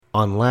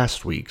on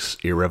last week's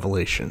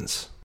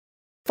Irrevelations.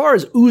 As far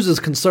as Ooze is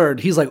concerned,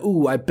 he's like,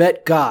 ooh, I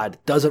bet God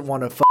doesn't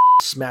want to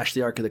smash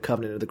the Ark of the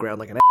Covenant into the ground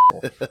like an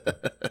asshole.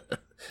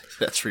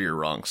 That's where you're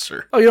wrong,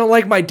 sir. Oh, you don't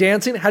like my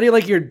dancing? How do you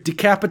like your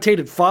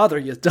decapitated father,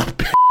 you dumb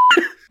bitch?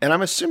 And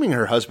I'm assuming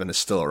her husband is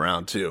still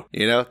around, too.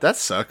 You know, that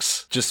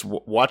sucks. Just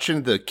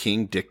watching the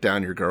king dick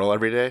down your girl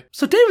every day.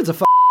 So David's a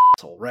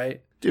asshole,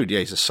 right? Dude, yeah,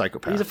 he's a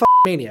psychopath. He's a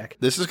maniac.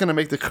 This is going to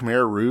make the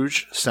Khmer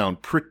Rouge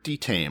sound pretty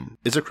tame.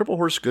 Is a cripple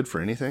horse good for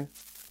anything?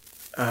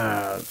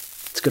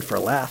 It's good for a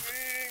laugh.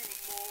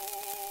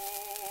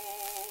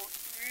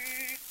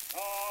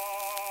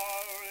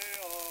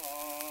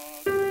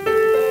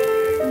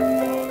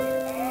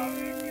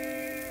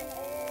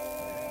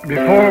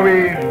 Before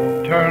we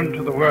turn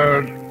to the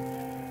word,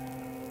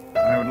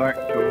 I would like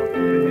to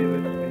say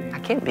this. I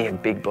can't be a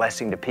big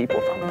blessing to people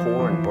if I'm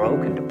poor and broke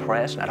and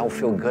depressed and I don't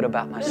feel good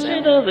about myself.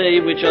 Blessed are they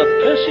which are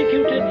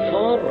persecuted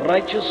for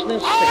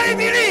righteousness' sake. I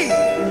believe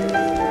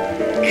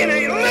in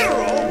a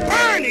literal,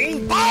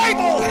 burning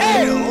Bible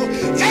hell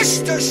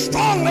just as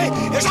strongly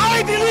as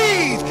I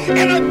believe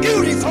in a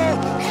beautiful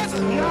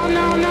heaven. No.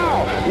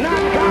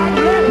 Not God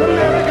bless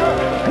America.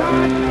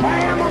 God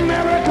damn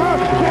America.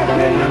 Just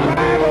in the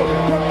Bible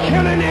for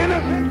killing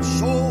innocent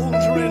Souls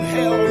are in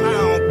hell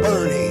now,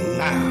 burning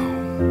now.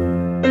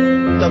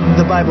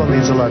 The Bible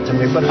means a lot to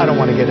me, but I don't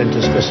want to get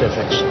into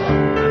specifics.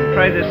 And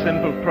pray this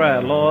simple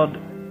prayer, Lord,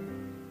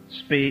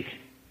 speak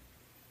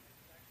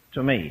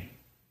to me.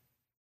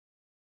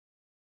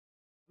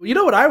 Well, you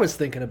know what I was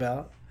thinking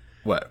about?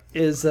 What?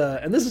 Is,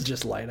 and this is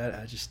just light,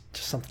 I just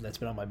something that's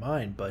been on my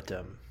mind, but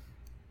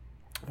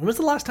when was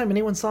the last time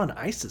anyone saw an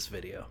ISIS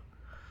video?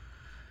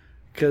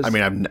 Because I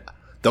mean,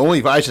 the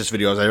only ISIS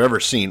videos I've ever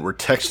seen were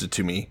texted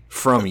to me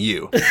from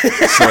you.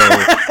 So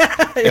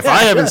if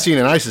I haven't seen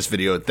an ISIS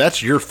video,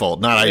 that's your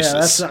fault, not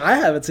ISIS. I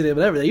haven't seen it,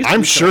 but ever.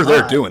 I'm sure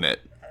they're doing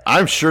it.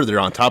 I'm sure they're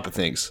on top of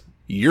things.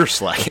 You're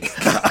slacking.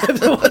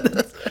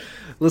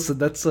 Listen,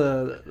 that's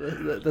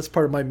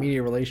part of my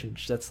media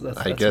relationship. That's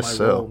I guess my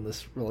so. role in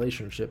this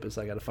relationship is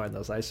I got to find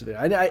those ISIS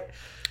videos.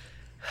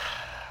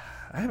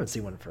 I haven't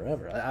seen one in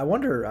forever. I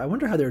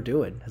wonder how they're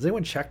doing. Has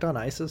anyone checked on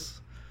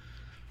ISIS?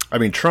 I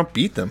mean, Trump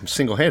beat them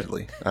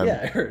single-handedly. Yeah,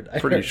 I heard.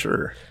 Pretty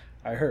sure.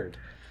 I heard.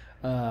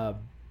 I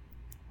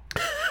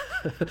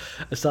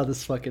saw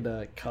this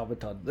fucking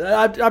comment on.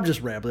 I'm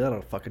just rambling. I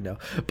don't fucking know.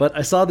 But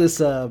I saw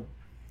this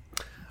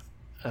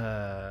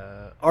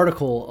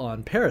article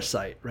on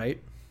Parasite,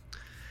 right?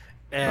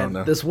 And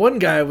this one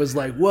guy was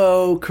like,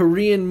 whoa,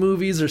 Korean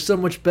movies are so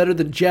much better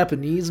than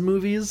Japanese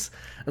movies.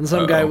 And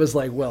some guy was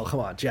like, well, come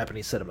on,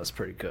 Japanese cinema's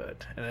pretty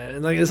good.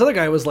 And like this other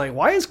guy was like,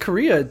 why is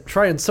Korea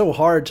trying so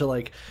hard to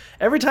like,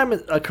 every time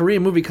a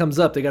Korean movie comes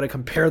up, they got to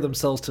compare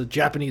themselves to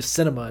Japanese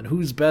cinema and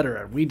who's better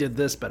and we did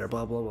this better,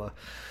 blah, blah, blah.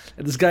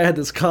 And this guy had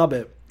this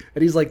comment,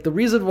 and he's like, the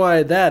reason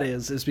why that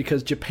is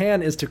because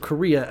Japan is to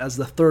Korea as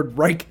the Third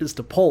Reich is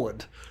to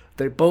Poland.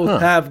 They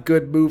both have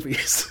good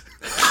movies.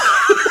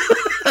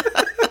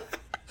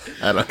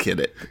 I don't get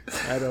it.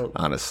 I don't.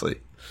 Honestly.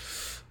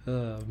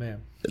 Oh,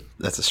 man.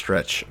 That's a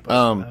stretch.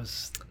 That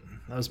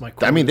was my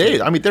I mean,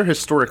 they're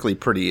historically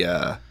pretty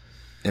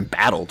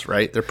embattled,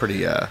 right? They're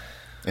pretty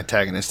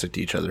antagonistic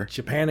to each other.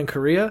 Japan and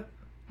Korea?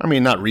 I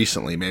mean, not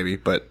recently, maybe,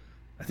 but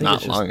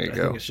not long ago.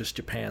 I think it's just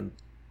Japan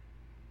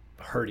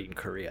hurting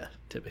Korea,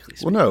 typically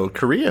speaking. Well, no,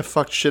 Korea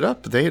fucked shit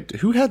up.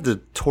 Who had the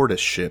tortoise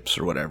ships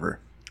or whatever?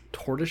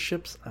 Tortoise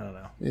ships? I don't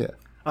know. Yeah.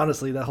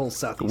 Honestly, that whole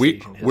Southeast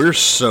Asian history. We're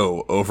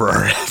so over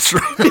our heads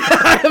right now.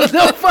 I have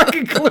no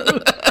fucking clue.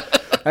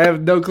 I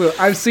have no clue.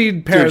 I've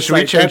seen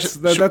Parasite.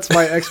 Dude, that's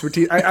my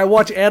expertise. I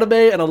watch anime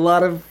and a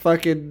lot of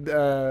fucking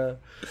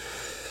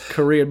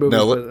Korean movies.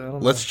 No,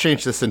 let's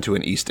change this into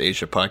an East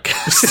Asia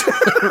podcast.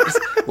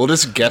 We'll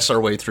just guess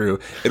our way through.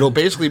 It'll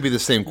basically be the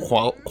same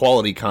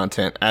quality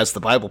content as the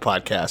Bible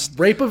podcast.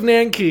 Rape of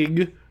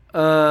Nanking.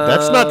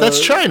 That's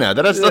China.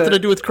 That has nothing to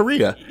do with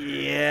Korea.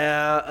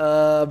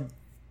 Yeah.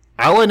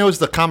 All I know is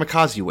the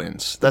Kamikaze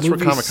wins. That's where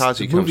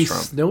Kamikaze comes from.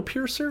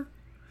 Snowpiercer?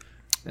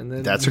 And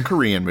then that's a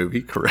Korean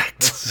movie,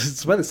 correct?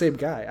 It's by the same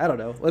guy. I don't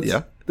know.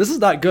 Yeah. This is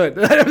not good.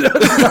 This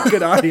is not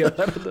good audio. I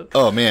don't know.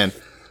 Oh, man.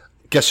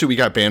 Guess who we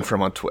got banned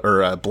from on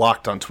Twitter,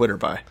 blocked on Twitter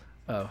by?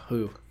 Oh,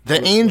 who?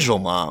 The Angel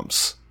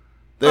Moms.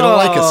 They don't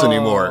like us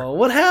anymore.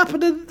 What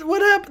happened?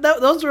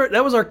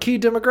 That was our key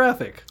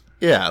demographic.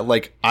 Yeah,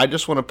 like, I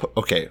just want to put...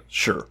 Okay,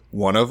 sure.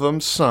 One of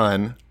them's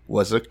son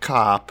was a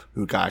cop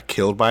who got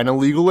killed by an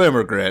illegal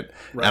immigrant,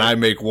 right. And I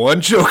make one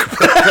joke about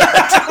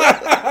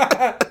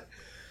that.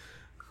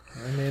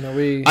 I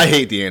mean, I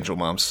hate the Angel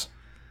Moms.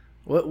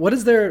 What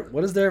is their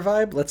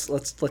vibe? Let's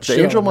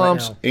the Angel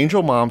Moms. Right,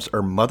 Angel Moms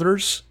are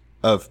mothers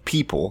of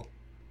people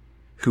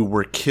who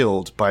were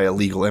killed by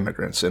illegal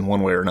immigrants in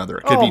one way or another.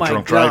 It could be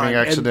drunk driving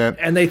accident,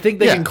 and they think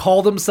they can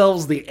call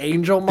themselves the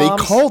Angel Moms. They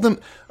call them.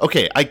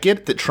 Okay, I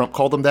get that Trump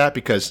called them that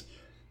because,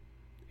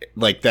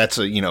 like, that's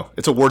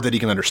it's a word that he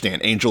can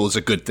understand. Angel is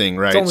a good thing,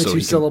 right? It's only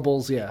two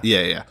syllables. Yeah.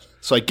 Yeah.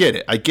 So I get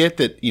it. I get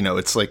that.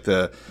 It's like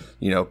the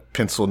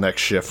pencil neck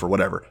shift or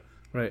whatever.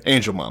 Right.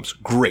 Angel Moms,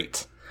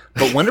 great.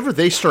 But whenever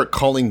they start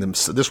calling them,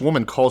 this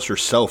woman calls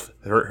herself,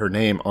 her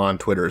name on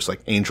Twitter is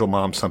like Angel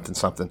Mom something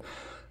something.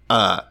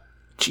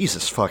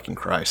 Jesus fucking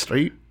Christ. Are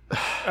you?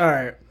 All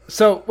right.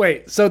 So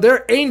wait. So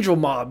they're angel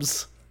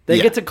moms.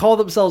 They get to call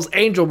themselves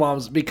angel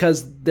moms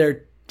because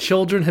their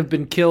children have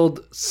been killed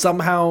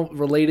somehow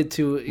related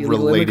to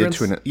illegal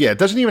immigrants? It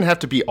doesn't even have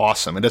to be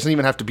awesome. It doesn't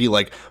even have to be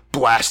like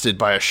blasted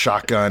by a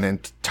shotgun in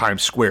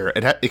Times Square.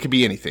 It could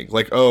be anything.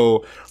 Like,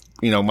 oh,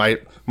 my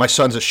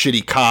son's a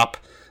shitty cop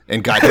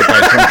and got hit by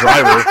a drunk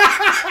driver.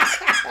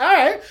 All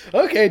right.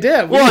 Okay,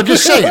 damn. Well, I'm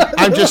just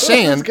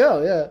saying. Let's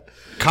go, yeah.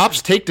 Cops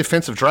take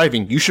defensive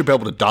driving. You should be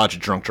able to dodge a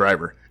drunk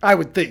driver. I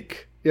would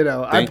think.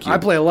 I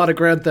play a lot of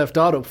Grand Theft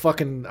Auto.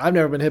 I've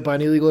never been hit by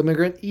an illegal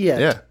immigrant yet.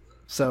 Yeah.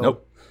 So.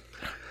 Nope.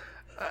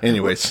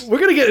 Anyways, we're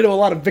gonna get into a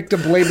lot of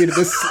victim blaming in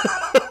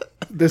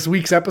this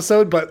week's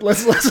episode, but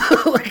let's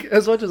like,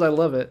 as much as I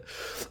love it,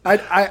 I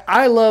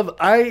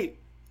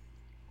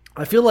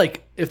feel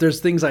like if there's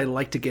things I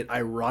like to get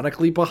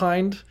ironically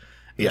behind,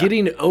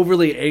 getting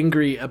overly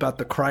angry about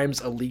the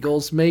crimes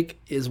illegals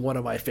make is one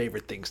of my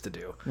favorite things to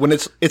do. When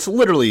it's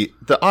literally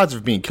the odds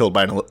of being killed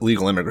by an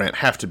illegal immigrant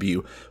have to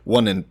be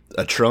 1 in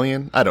a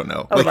trillion. I don't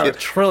know. About a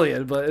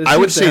trillion, but I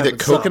would say that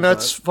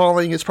coconuts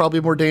falling is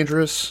probably more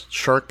dangerous.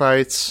 Shark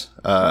bites,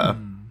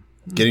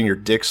 getting your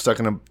dick stuck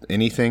in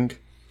anything.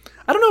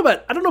 I don't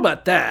know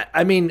about that.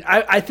 I mean,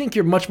 I think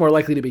you're much more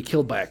likely to be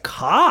killed by a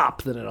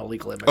cop than an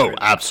illegal immigrant. Oh,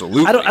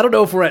 absolutely. I don't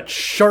know if we're at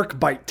shark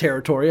bite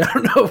territory. I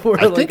don't know if we're.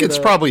 I think it's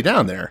probably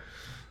down there.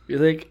 You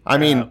think? I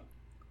mean,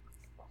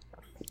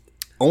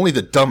 only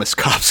the dumbest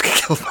cops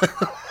get killed by.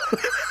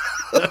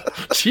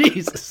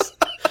 Jesus.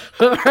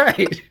 All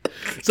right.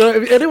 So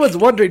if anyone's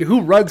wondering who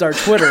runs our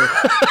Twitter.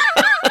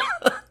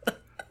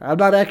 I'm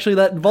not actually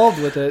that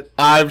involved with it.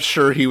 I'm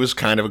sure he was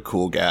kind of a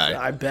cool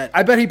guy. I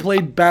bet he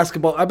played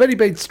basketball. I bet he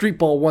played street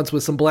ball once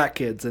with some black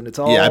kids, and it's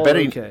all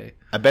okay.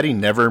 I bet he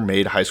never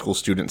made high school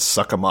students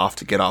suck him off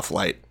to get off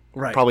light.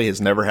 Right. Probably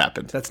has never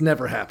happened. That's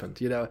never happened,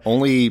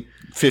 Only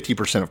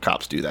 50% of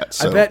cops do that.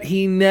 So. I bet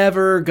he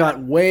never got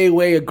way,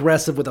 way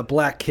aggressive with a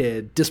black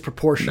kid,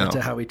 disproportionate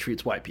to how he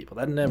treats white people.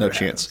 That never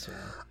happens. Chance.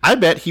 I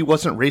bet he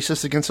wasn't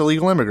racist against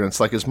illegal immigrants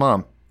like his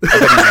mom. I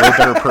bet he's a way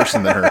better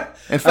person than her.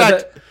 In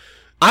fact,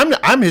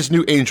 I'm his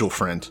new angel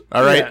friend,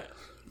 all right? Yeah.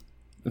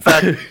 In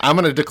fact, I'm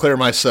going to declare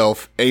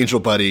myself angel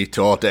buddy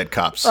to all dead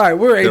cops. All right,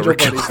 we're angel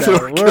buddies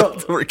now.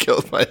 We're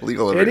killed by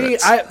illegal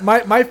immigrants.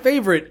 My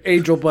favorite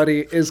angel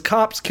buddy is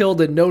cops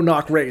killed in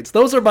no-knock raids.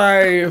 Those are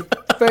my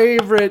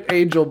favorite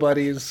angel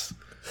buddies.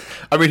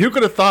 I mean, who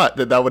could have thought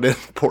that would end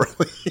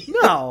poorly?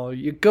 No,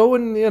 you go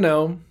and,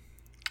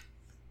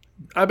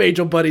 I'm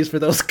angel buddies for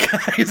those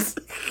guys.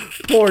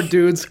 Poor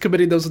dudes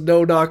committing those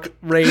no-knock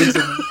raids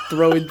and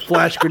throwing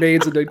flash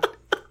grenades into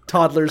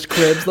toddlers'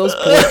 cribs. Those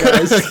poor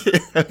guys.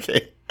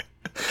 Okay.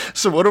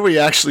 So what are we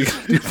actually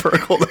going to do for a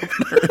cold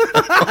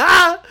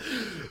opener?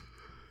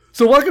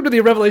 So welcome to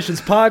the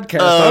Revelations podcast.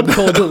 I'm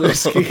Cole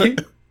Delisky.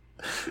 And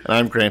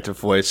I'm Grant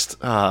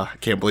Voiced. I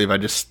can't believe I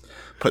just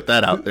put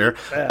that out there.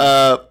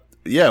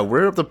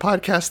 We're the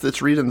podcast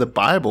that's reading the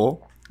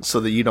Bible so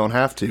that you don't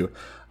have to.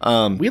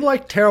 We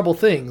like terrible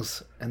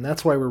things, and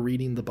that's why we're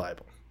reading the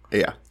Bible.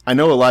 Yeah. I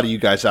know a lot of you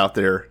guys out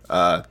there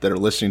that are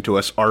listening to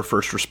us are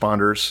first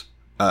responders,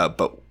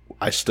 but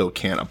I still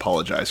can't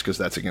apologize because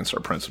that's against our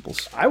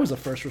principles. I was a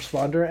first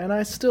responder, and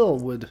I still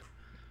would.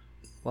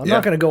 Well, I'm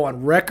not going to go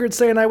on record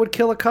saying I would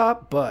kill a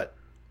cop, but.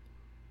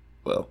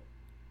 Well,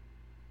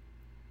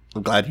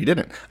 I'm glad you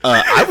didn't.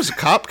 I was a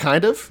cop,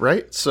 kind of,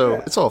 right? So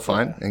it's all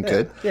fine and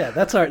good. Yeah,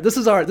 that's our. This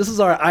is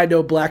our. I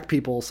know black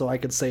people, so I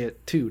can say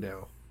it too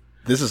now.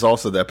 This is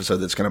also the episode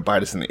that's going to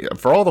bite us in the.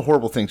 For all the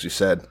horrible things you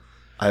said,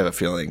 I have a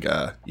feeling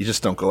you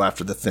just don't go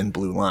after the thin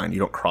blue line. You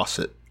don't cross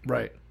it.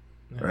 Right.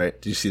 Yeah.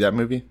 Right. Did you see that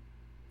movie?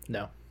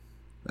 No.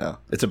 No.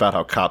 It's about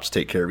how cops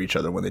take care of each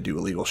other when they do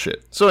illegal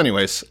shit. So,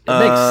 anyways, it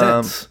makes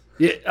sense.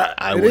 Yeah,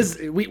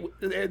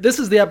 this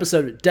is the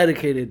episode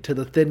dedicated to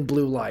the thin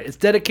blue line. It's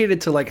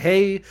dedicated to like,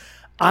 hey,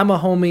 I'm a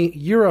homie,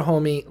 you're a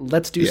homie.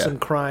 Let's do some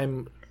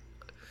crime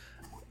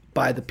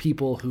by the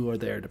people who are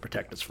there to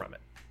protect us from it.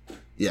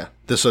 Yeah.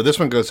 So this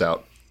one goes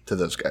out to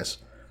those guys.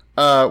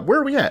 Where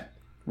are we at?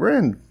 We're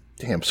in.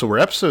 Damn. So we're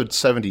episode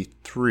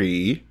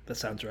 73. That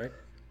sounds right.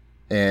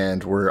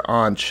 And we're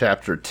on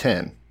chapter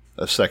 10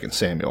 of 2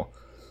 Samuel.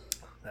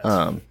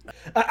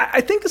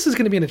 I think this is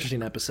going to be an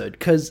interesting episode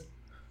because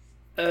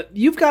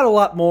you've got a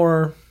lot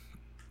more.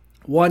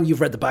 One, you've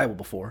read the Bible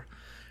before.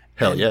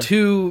 Hell yeah.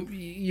 Two,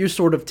 you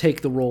sort of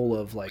take the role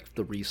of like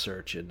the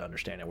research and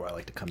understanding where I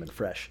like to come in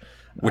fresh.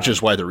 Which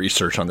is why the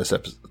research on this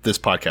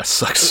podcast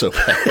sucks so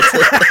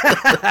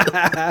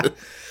bad.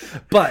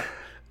 But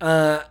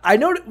I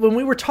know when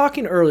we were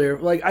talking earlier,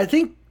 like I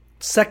think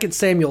 2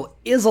 Samuel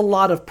is a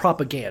lot of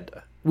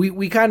propaganda.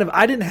 We kind of,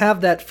 I didn't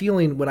have that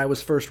feeling when I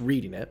was first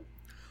reading it.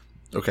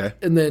 Okay.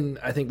 And then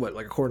I think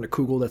like according to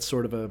Kugel, that's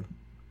sort of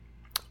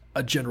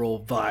a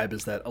general vibe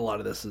is that a lot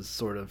of this is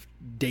sort of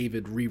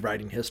David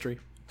rewriting history.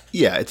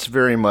 Yeah, it's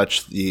very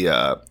much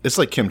it's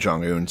like Kim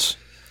Jong-un's.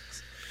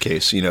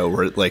 case,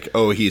 where like,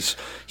 oh, he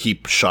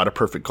shot a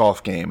perfect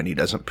golf game and he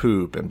doesn't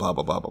poop and blah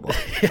blah blah blah blah.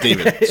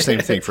 David, same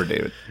thing for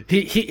David.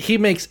 He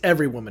makes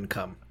every woman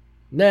come.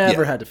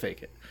 Never had to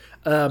fake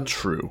it.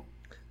 True.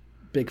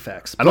 Big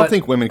facts. I don't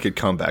think women could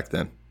come back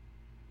then.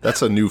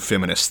 That's a new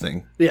feminist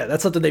thing. Yeah,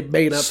 that's something they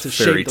made up to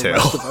fairy shame the tale.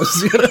 rest of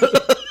us.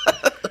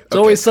 It's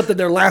always something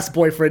their last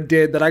boyfriend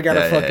did that I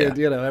gotta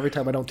every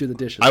time I don't do the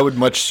dishes. I would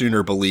much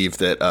sooner believe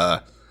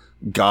that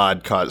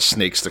God caused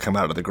snakes to come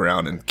out of the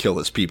ground and kill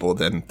his people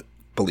than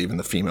believe in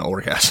the female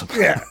orgasm.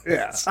 Yeah.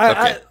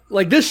 I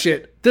like this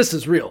shit. This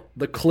is real.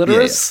 The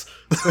clitoris.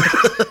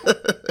 Yeah.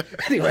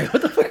 Anyway,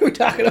 what the fuck are we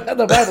talking about in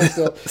the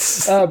Bible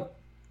still?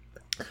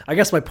 I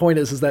guess my point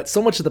is that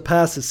so much of the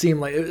past has seemed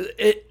like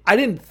I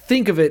didn't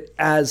think of it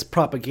as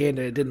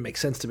propaganda. It didn't make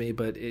sense to me,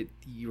 but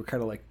you were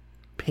kind of like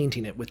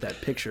painting it with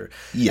that picture.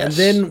 Yes. And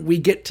then we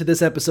get to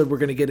this episode we're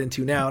going to get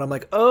into now, and I'm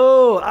like,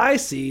 oh, I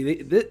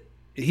see.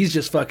 He's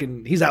just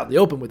fucking. He's out in the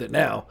open with it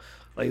now.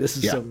 Like this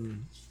is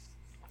some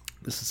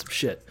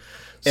shit.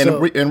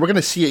 And we're going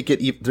to see it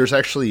get. There's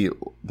actually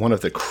one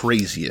of the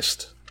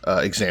craziest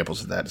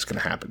examples of that is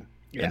going to happen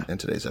in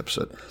today's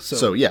episode.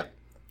 So yeah,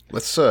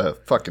 let's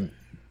fucking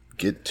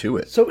get to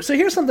it. So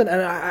here's something,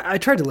 and I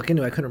tried to look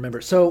into it. I couldn't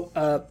remember. So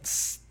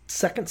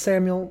 2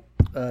 Samuel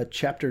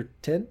chapter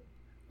 10.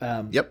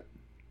 Yep.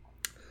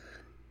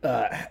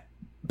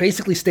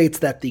 Basically states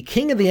that the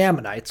king of the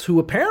Ammonites, who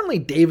apparently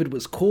David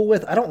was cool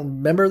with, I don't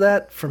remember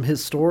that from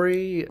his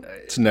story.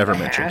 It's never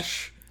mentioned.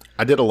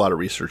 I did a lot of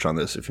research on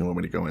this if you want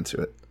me to go into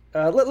it.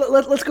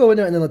 Let's go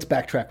into it and then let's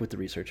backtrack with the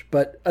research.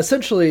 But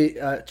essentially,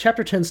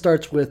 chapter 10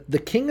 starts with the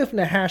king of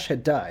Nahash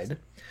had died,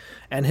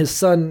 and his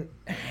son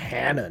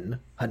Hanun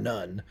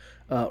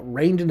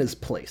reigned in his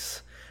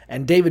place.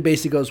 And David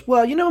basically goes,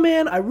 well,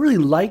 man, I really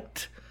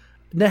liked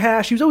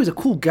Nahash. He was always a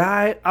cool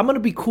guy. I'm going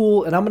to be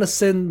cool, and I'm going to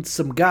send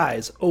some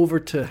guys over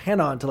to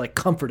Hanun to, like,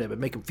 comfort him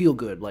and make him feel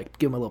good, like,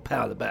 give him a little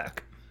pat on the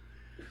back.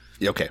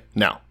 Okay,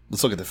 now,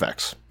 let's look at the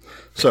facts.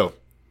 So,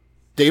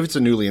 David's a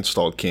newly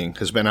installed king,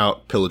 has been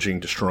out pillaging,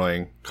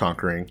 destroying,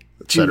 conquering,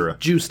 etc.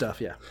 Jew stuff,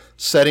 yeah.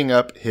 Setting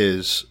up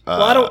his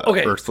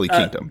earthly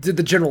kingdom. The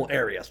general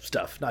area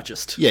stuff, not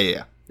just...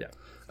 Yeah.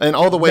 And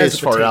all the way as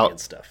far out...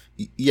 stuff.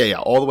 Yeah,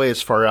 all the way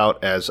as far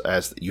out as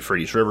the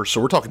Euphrates River.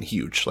 So we're talking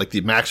huge, like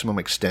the maximum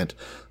extent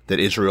that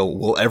Israel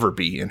will ever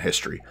be in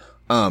history.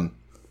 So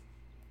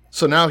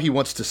now he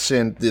wants to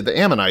send the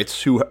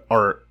Ammonites, who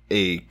are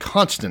a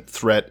constant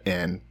threat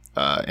and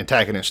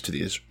antagonist to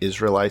the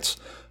Israelites.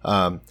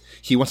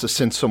 He wants to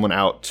send someone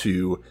out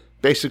to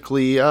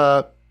basically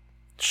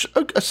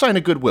assign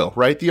a goodwill,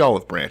 right? The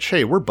olive branch.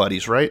 Hey, we're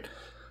buddies, right?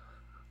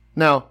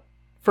 Now,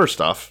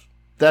 first off,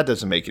 that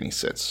doesn't make any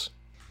sense.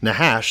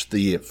 Nahash,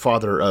 the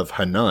father of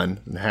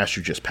Hanun, Nahash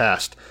who just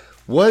passed,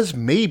 was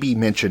maybe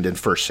mentioned in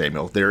 1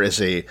 Samuel. There is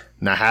a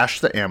Nahash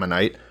the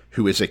Ammonite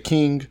who is a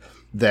king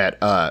that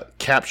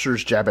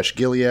captures Jabesh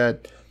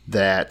Gilead.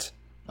 That,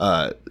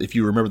 if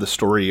you remember the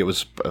story, it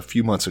was a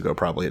few months ago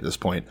probably at this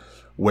point,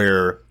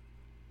 where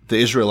the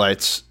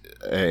Israelites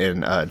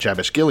and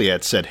Jabesh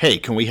Gilead said, hey,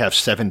 can we have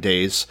 7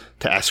 days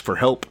to ask for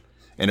help?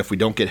 And if we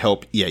don't get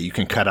help, you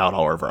can cut out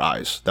all of our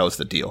eyes. That was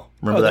the deal.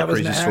 Remember that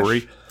crazy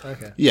story?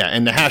 Okay. Yeah,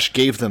 and Nahash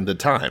gave them the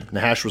time.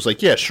 Nahash was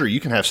like, yeah, sure, you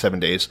can have 7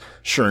 days.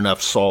 Sure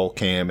enough, Saul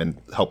came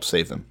and helped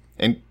save them.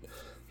 And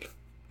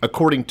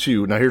according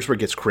to, now here's where it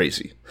gets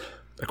crazy.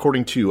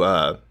 According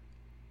to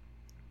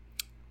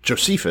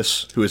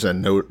Josephus, who is a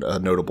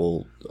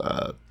notable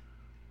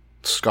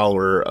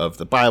scholar of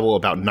the Bible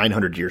about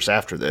 900 years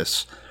after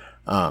this,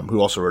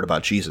 who also wrote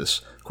about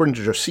Jesus. According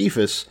to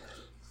Josephus,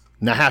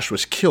 Nahash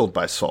was killed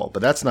by Saul,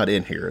 but that's not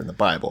in here in the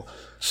Bible.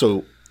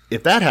 So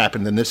if that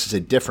happened, then this is a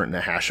different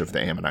Nahash of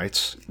the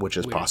Ammonites, which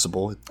is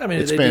possible. I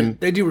mean,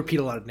 they do repeat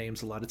a lot of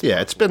names a lot of times.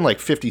 Yeah, it's been like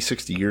 50,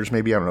 60 years,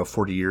 maybe,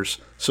 40 years.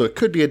 So it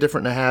could be a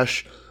different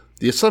Nahash.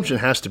 The assumption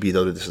has to be,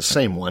 though, that it's the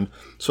same one.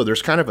 So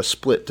there's kind of a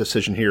split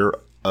decision here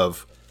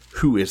of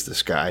who is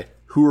this guy?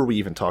 Who are we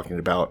even talking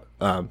about?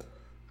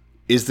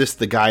 Is this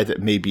the guy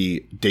that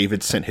maybe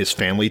David sent his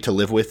family to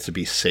live with to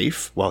be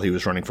safe while he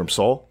was running from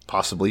Saul?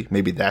 Possibly.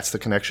 Maybe that's the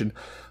connection.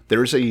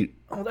 There's a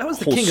that was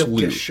the king of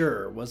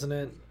Geshur, wasn't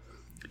it?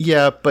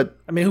 Yeah, but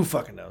I mean, who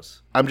fucking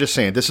knows? I'm just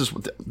saying this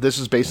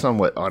is based on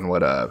what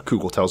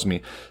Kugel tells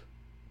me.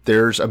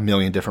 There's a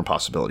million different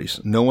possibilities.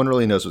 No one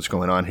really knows what's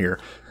going on here,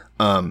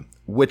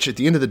 which at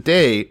the end of the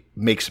day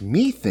makes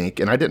me think.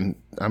 And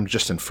I'm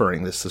just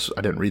inferring this.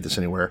 I didn't read this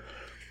anywhere,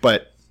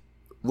 but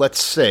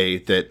let's say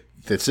that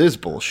this is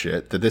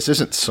bullshit, that this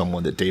isn't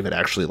someone that David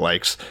actually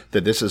likes,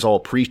 that this is all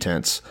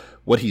pretense.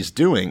 What he's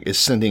doing is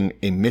sending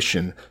a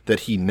mission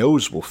that he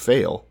knows will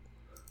fail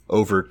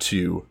over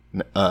to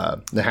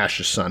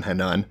Nahash's son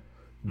Hanun,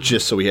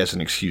 just so he has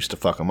an excuse to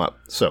fuck him up.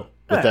 So,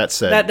 with that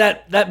said,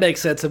 that makes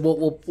sense, and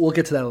we'll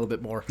get to that a little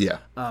bit more. Yeah.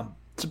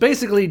 So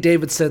basically,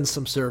 David sends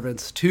some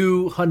servants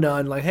to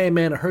Hanun, like, "Hey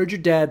man, I heard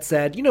your dad's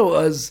sad. You know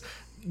us,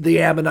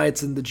 the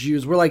Ammonites and the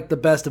Jews, we're like the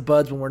best of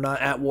buds when we're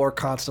not at war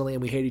constantly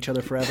and we hate each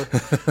other forever.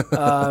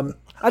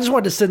 I just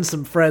wanted to send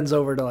some friends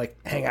over to like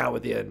hang out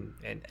with you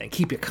and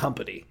keep you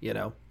company, you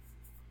know."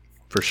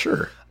 For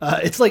sure.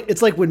 It's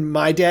like when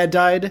my dad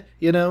died,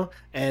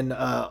 and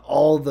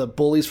all the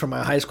bullies from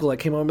my high school that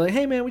came over and were like,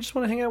 hey man, we just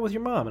want to hang out with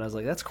your mom. And I was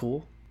like, that's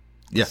cool.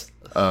 Yes.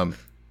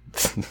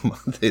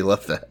 They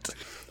love that.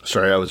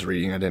 Sorry, I was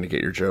reading. I didn't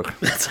get your joke.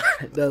 That's all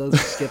right. No,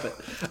 let's skip it.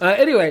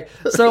 Anyway,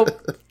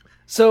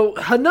 so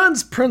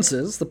Hanun's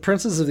princes, the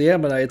princes of the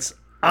Ammonites,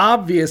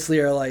 obviously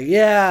are like,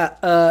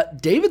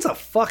 David's a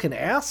fucking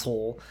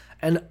asshole.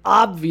 And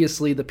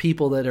obviously the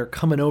people that are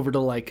coming over to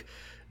like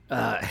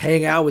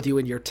hang out with you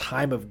in your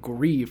time of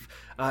grief,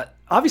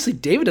 obviously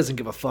David doesn't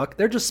give a fuck.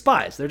 They're just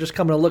spies. They're just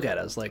coming to look at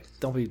us. Like,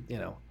 don't be,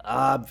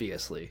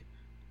 obviously.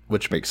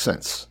 Which makes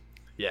sense.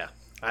 Yeah.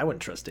 I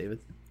wouldn't trust David.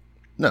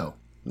 No,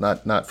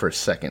 not for a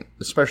second,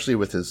 especially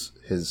with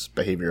his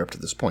behavior up to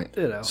this point.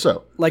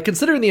 So, like,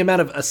 considering the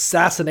amount of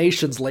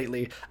assassinations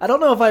lately, I don't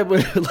know if I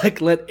would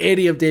like let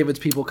any of David's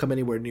people come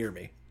anywhere near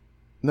me.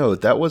 No,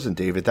 that wasn't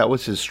David. That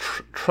was his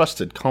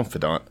trusted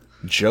confidant,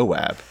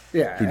 Joab.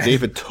 Yeah. Who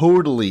David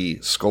totally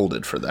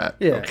scolded for that.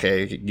 Yeah.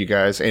 Okay, you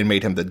guys, and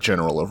made him the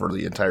general over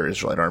the entire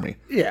Israelite army.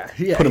 Yeah.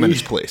 Put him in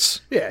his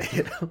place. Yeah,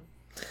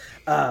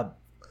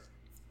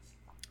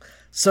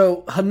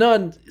 So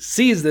Hanun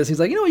sees this. He's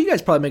like, you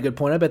guys probably make a good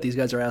point. I bet these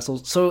guys are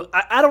assholes. So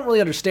I don't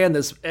really understand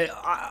this.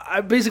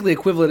 I basically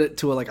equivalent it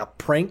to a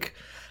prank.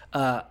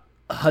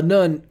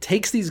 Hanun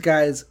takes these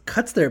guys,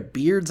 cuts their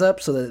beards up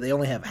so that they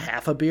only have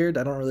half a beard.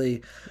 I don't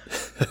really...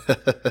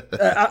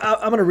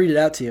 I'm going to read it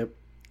out to you.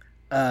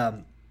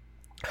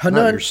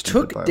 Hanun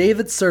took Bible.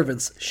 David's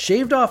servants,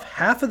 shaved off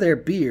half of their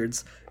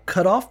beards,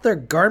 cut off their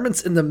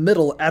garments in the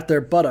middle at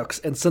their buttocks,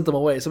 and sent them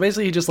away. So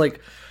basically he just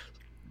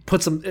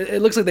put some...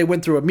 It looks like they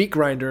went through a meat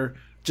grinder,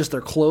 just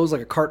their clothes,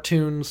 like a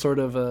cartoon sort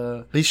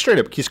of... He's straight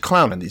up... He's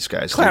clowning these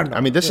guys. Clowning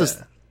I mean, this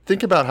is...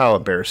 Think about how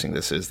embarrassing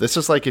this is. This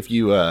is like if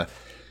you...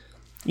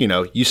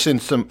 you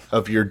send some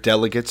of your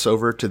delegates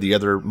over to the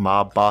other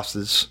mob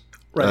bosses'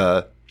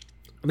 and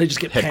they just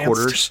get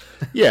headquarters.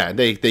 Yeah,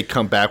 they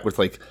come back with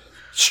like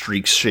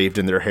streaks shaved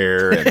in their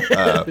hair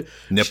and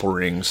nipple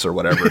rings or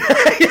whatever.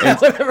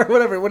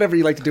 Whatever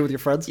you like to do with your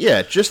friends.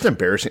 Yeah, just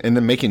embarrassing. And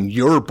then making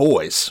your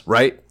boys,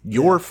 right?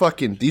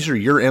 These are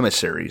your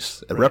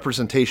emissaries, a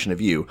representation of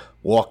you,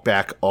 walk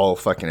back all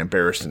fucking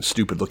embarrassed and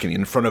stupid looking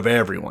in front of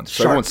everyone.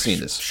 So everyone's seen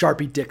this.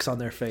 Sharpie dicks on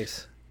their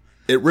face.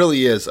 It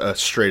really is a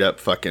straight up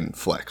fucking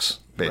flex,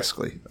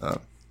 basically. Right.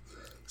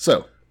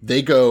 So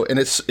they go, and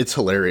it's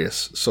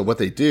hilarious. So what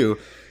they do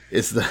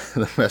is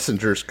the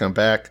messengers come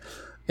back,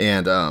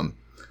 and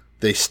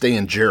they stay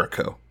in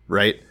Jericho,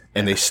 right?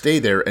 And they stay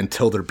there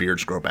until their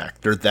beards grow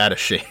back. They're that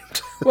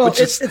ashamed. Well,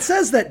 it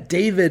says that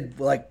David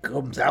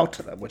comes out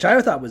to them, which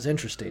I thought was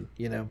interesting.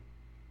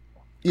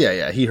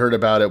 Yeah. He heard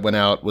about it, went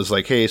out, was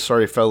like, "Hey,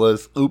 sorry,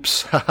 fellas.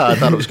 Oops. I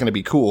thought it was going to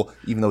be cool,"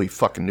 even though he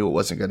fucking knew it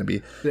wasn't going to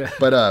be. Yeah.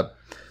 But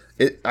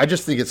I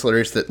just think it's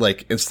hilarious that,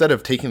 instead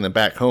of taking them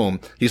back home,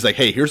 he's like,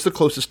 hey, here's the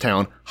closest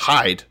town.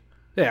 Hide.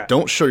 Yeah.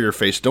 Don't show your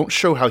face. Don't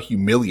show how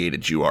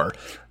humiliated you are.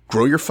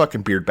 Grow your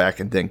fucking beard back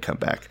and then come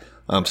back.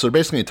 So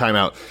basically a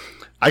timeout.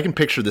 I can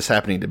picture this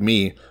happening to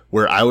me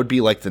where I would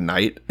be like the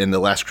knight in The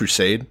Last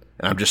Crusade,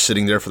 and I'm just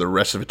sitting there for the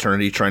rest of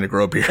eternity trying to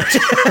grow a beard.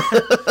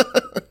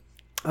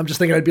 I'm just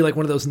thinking I'd be like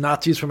one of those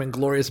Nazis from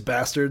Inglourious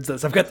Bastards.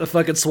 I've got the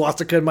fucking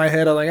swastika in my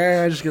head. I'm like,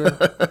 I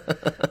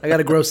got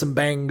to grow some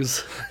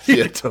bangs.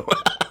 Yeah,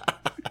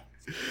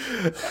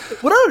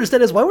 What I don't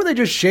understand is why would they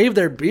just shave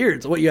their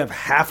beards? What, you have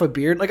half a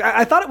beard? Like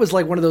I thought it was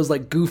like one of those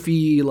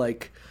goofy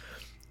like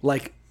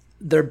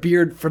their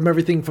beard from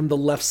everything from the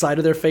left side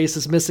of their face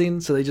is missing,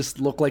 so they just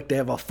look like they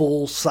have a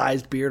full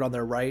sized beard on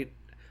their right.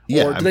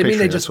 Yeah, or do they mean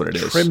they just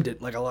trimmed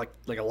it like a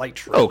light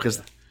trim? Oh,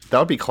 because that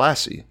would be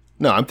classy.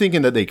 No, I'm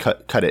thinking that they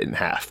cut it in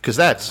half because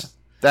that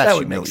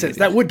would make sense.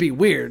 That would be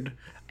weird.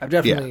 I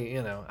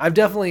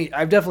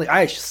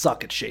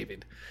suck at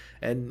shaving.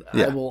 And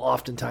I will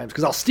oftentimes,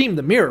 because I'll steam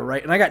the mirror,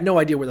 right? And I got no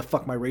idea where the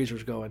fuck my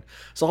razor's going.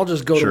 So I'll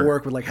just go to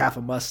work with half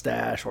a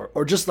mustache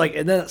or just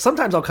and then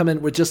sometimes I'll come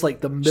in with just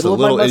the middle of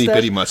my mustache.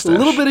 Itty-bitty mustache. A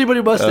little bitty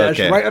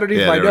mustache right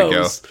underneath my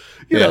nose.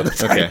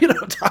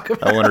 Talk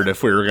about I wondered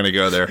if we were going to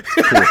go there.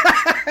 Cool.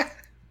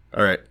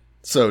 All right.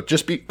 So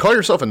just call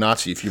yourself a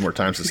Nazi a few more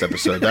times this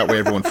episode. That way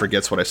everyone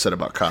forgets what I said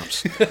about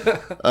cops.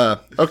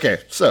 Okay.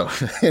 So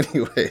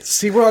anyways.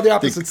 See, we're on the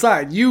opposite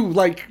side. You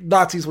like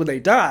Nazis when they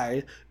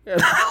die. And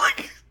I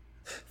like...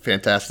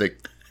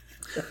 Fantastic.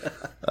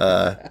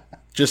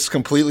 Just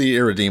completely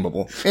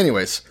irredeemable.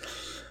 Anyways,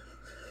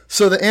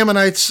 so the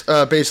Ammonites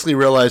basically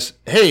realize,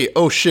 hey,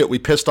 oh shit, we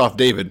pissed off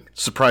David.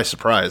 Surprise,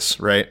 surprise,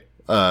 right?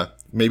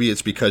 Maybe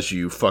it's because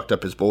you fucked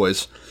up his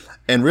boys.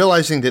 And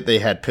realizing that they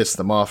had pissed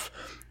them off,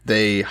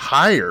 they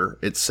hire,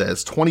 it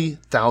says,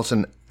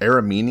 20,000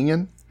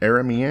 Aramean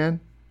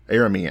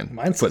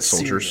foot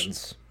soldiers.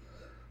 Syrians.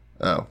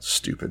 Oh,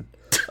 stupid.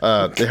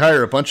 They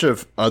hire a bunch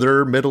of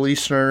other Middle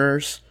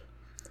Easterners.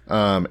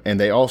 And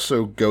they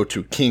also go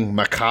to King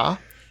Maacah,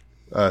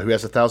 who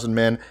has 1,000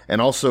 men, and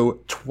also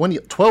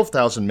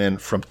 12,000 men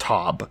from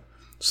Tob.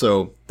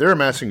 So they're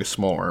amassing a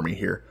small army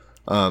here.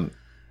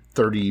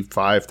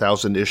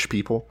 35,000-ish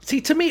people.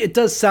 See, to me, it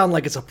does sound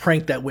like it's a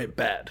prank that went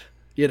bad.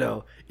 You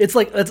know, it's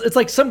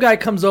like some guy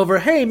comes over.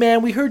 Hey,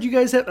 man, we heard you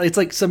guys have. It's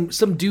like some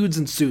dudes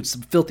in suits,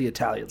 some filthy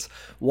Italians,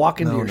 walk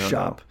into your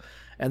shop,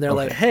 and they're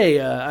like, "Hey,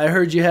 I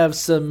heard you have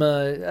some.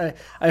 I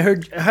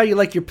heard how you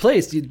like your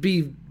place. You'd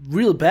be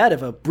real bad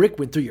if a brick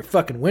went through your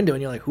fucking window."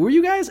 And you're like, "Who are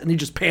you guys?" And you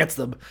just pants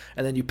them,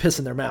 and then you piss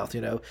in their mouth,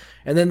 you know.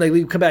 And then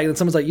they come back, and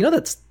someone's like, "You know,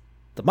 that's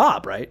the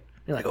mob, right?"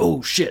 And you're like,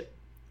 "Oh shit,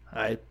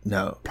 I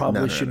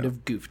probably shouldn't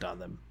have goofed on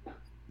them."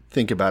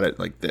 Think about it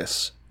like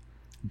this.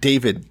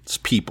 David's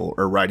people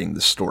are writing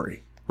the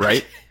story,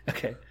 right?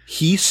 Okay.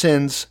 He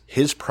sends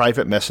his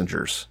private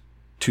messengers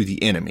to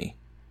the enemy,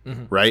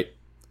 right?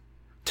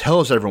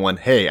 Tells everyone,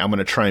 hey, I'm going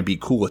to try and be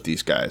cool with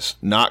these guys,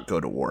 not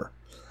go to war.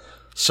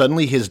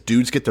 Suddenly his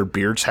dudes get their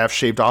beards half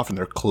shaved off and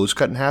their clothes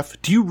cut in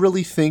half. Do you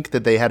really think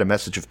that they had a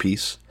message of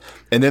peace?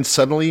 And then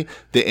suddenly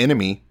the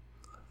enemy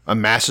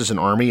amasses an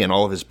army and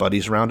all of his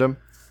buddies around him?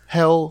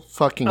 Hell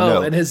fucking no.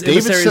 Oh, and his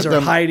emissaries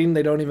are hiding.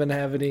 They don't even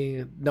have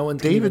any, no one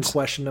can even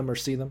question them or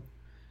see them.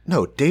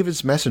 No,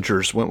 David's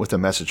messengers went with a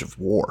message of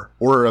war,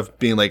 or of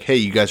being like, hey,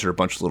 you guys are a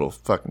bunch of little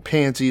fucking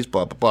pansies,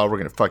 blah, blah, blah, we're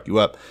going to fuck you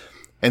up.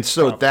 And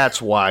so that's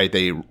why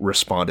they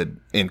responded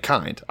in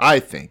kind.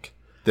 I think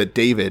that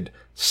David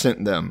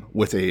sent them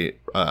with a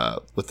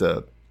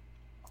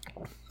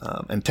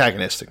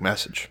antagonistic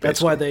message. Basically.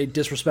 That's why they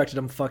disrespected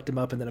him, fucked him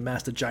up, and then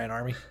amassed a giant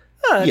army.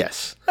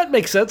 Yes. That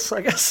makes sense,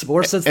 I guess.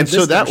 More sense than and this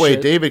so that way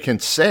shit. David can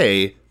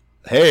say,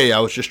 hey, I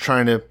was just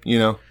trying to, you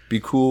know, be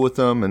cool with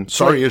them, and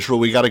sorry, Israel,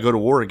 we got to go to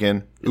war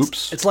again.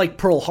 Oops. It's like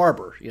Pearl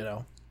Harbor, you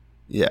know?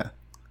 Yeah.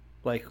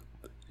 Like,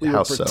 we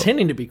were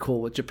pretending to be cool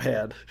with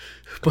Japan,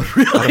 but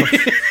really...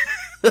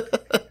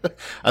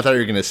 I thought you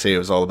were going to say it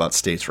was all about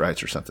states'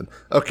 rights or something.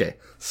 Okay,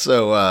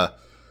 so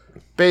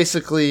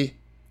basically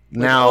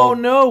now... oh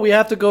no, we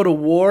have to go to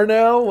war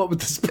now? What with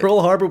this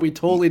Pearl Harbor we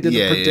totally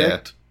didn't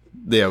predict?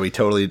 Yeah, we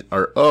totally...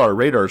 our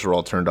radars are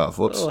all turned off.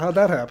 Whoops. Oh, how'd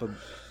that happen?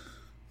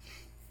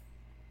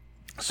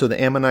 So the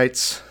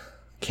Ammonites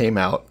came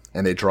out,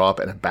 and they draw up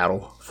in a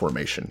battle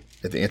formation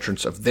at the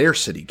entrance of their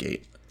city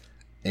gate.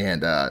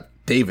 And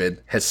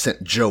David has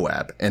sent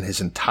Joab and his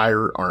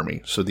entire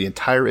army. So the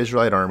entire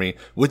Israelite army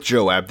with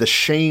Joab, the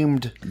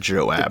shamed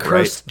Joab, the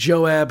cursed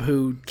Joab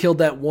who killed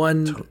that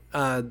one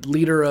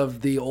leader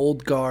of the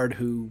old guard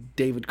who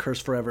David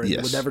cursed forever and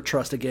would never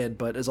trust again,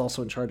 but is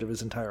also in charge of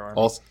his entire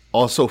army.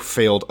 Also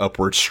failed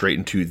upwards straight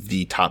into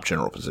the top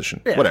general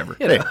position. Yeah, whatever.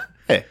 You know.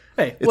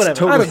 Hey, whatever.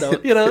 Totally, I don't know.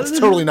 You know, it's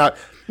totally not.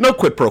 No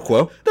quid pro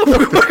quo.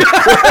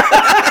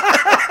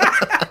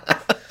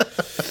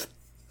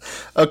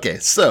 Okay,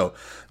 so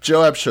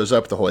Joab shows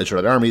up with the whole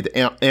Israelite army.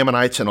 The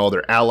Ammonites and all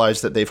their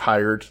allies that they've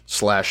hired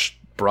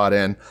 / brought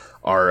in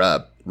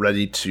are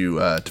ready to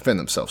defend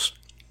themselves.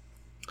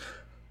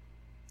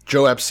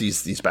 Joab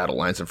sees these battle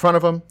lines in front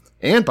of him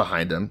and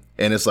behind him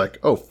and is like,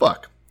 oh,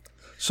 fuck.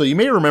 So you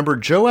may remember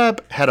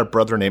Joab had a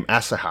brother named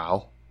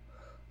Asahel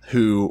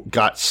who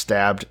got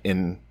stabbed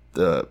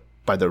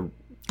by the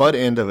butt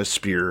end of a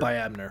spear by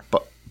Abner.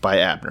 By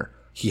Abner.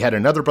 He had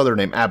another brother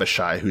named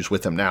Abishai who's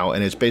with him now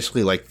and is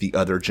basically like the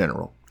other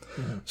general.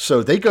 Mm-hmm.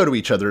 So they go to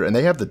each other and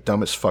they have the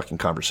dumbest fucking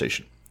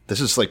conversation.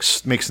 This is like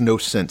makes no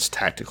sense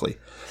tactically.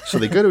 So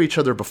they go to each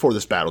other before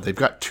this battle. They've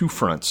got two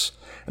fronts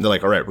and they're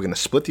like, all right, we're going to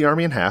split the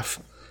army in half.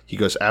 He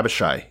goes,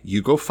 Abishai,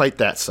 you go fight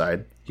that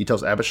side. He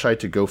tells Abishai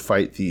to go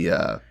fight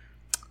the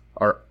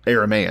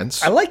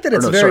Arameans. I like that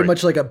it's very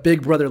much like a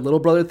big brother, little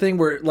brother thing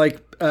where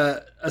like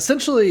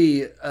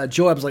essentially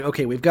Joab's like,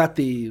 okay, we've got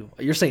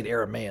you're saying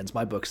Arameans.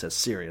 My book says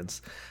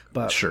Syrians.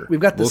 But sure. We've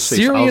got the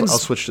Syrians. I'll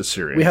switch to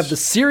Syrians. We have the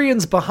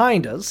Syrians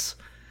behind us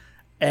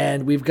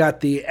and we've got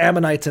the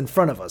Ammonites in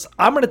front of us.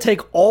 I'm going to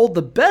take all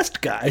the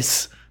best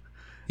guys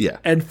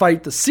and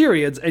fight the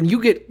Syrians and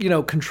you get,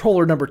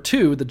 controller number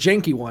 2, the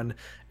janky one,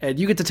 and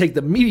you get to take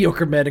the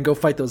mediocre men and go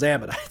fight those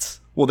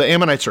Ammonites. Well, the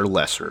Ammonites are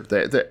lesser.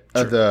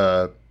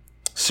 The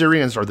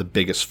Syrians are the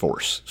biggest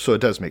force, so it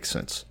does make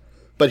sense.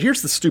 But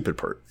here's the stupid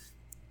part.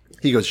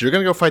 He goes, you're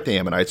going to go fight the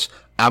Ammonites.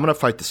 I'm going to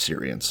fight the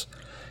Syrians.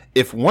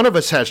 If one of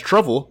us has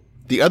trouble,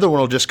 the other one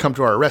will just come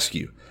to our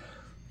rescue.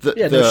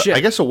 No shit. I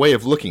guess a way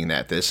of looking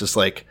at this is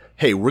like,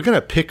 hey, we're going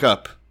to pick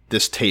up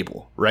this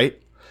table,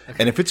 right? Okay.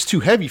 And if it's too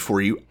heavy for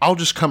you, I'll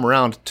just come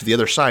around to the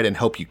other side and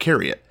help you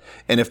carry it.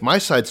 And if my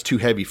side's too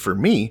heavy for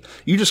me,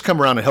 you just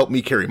come around and help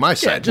me carry my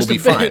side. We'll be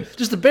fine.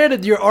 Just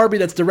abandon your army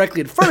that's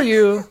directly in front of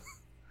you.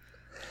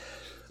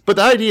 But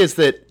the idea is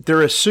that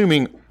they're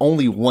assuming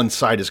only one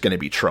side is going to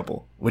be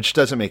trouble, which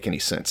doesn't make any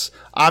sense.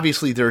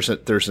 Obviously, there's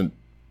a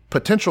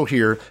potential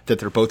here that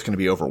they're both going to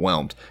be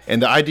overwhelmed.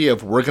 And the idea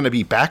of we're going to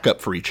be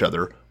backup for each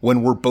other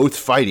when we're both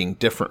fighting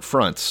different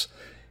fronts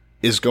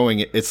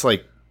it's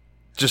like,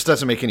 just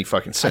doesn't make any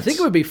fucking sense. I think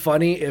it would be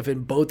funny if in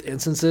both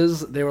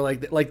instances they were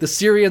like the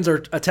Syrians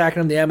are attacking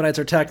them, the Ammonites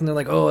are attacking them,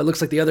 like, oh, it looks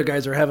like the other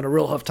guys are having a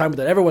real tough time with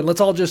it. Everyone, let's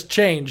all just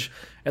change.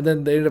 And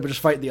then they end up just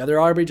fighting the other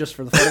army just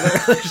for the fun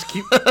of it. Just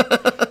keep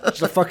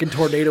just a fucking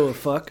tornado of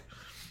fuck.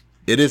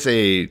 It is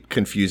a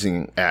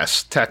confusing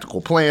ass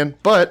tactical plan,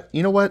 but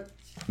you know what?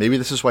 Maybe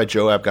this is why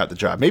Joab got the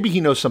job. Maybe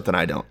he knows something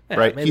I don't,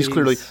 right? He's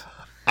clearly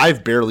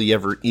I've barely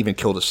ever even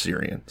killed a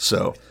Syrian,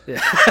 so who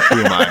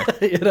am I?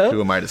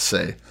 Who am I to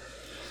say?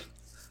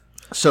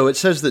 So it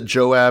says that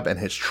Joab and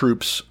his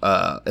troops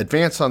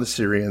advance on the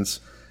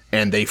Syrians,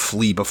 and they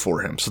flee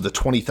before him. So the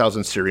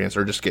 20,000 Syrians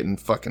are just getting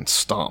fucking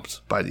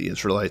stomped by the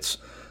Israelites.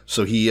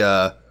 So he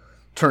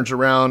turns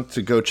around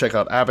to go check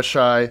out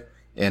Abishai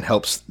and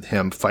helps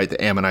him fight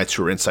the Ammonites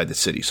who are inside the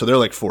city. So they're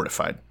like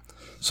fortified.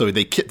 So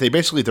they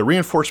basically, the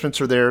reinforcements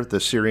are there,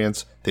 the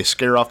Syrians. They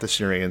scare off the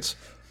Syrians,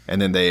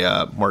 and then they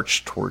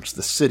march towards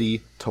the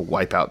city to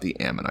wipe out the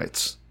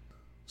Ammonites.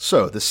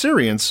 So the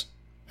Syrians,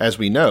 as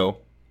we know,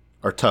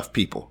 are tough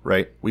people,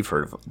 right? We've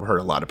heard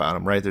a lot about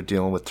them, right? They're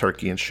dealing with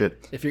Turkey and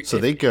shit. If you're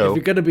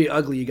going to be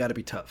ugly, you got to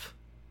be tough.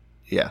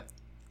 Yeah,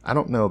 I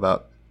don't know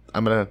about. I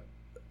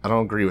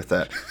don't agree with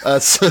that.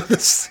 So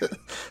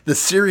the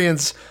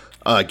Syrians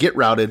get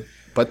routed,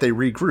 but they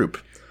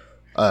regroup.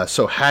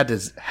 So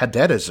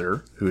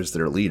Hadadezer, who is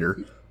their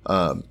leader,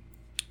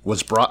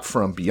 was brought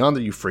from beyond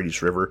the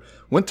Euphrates River,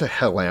 went to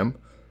Helam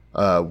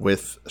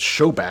with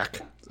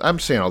Shobak. I'm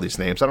saying all these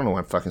names. I don't know why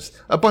I'm fucking...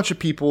 A bunch of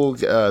people,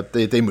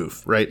 they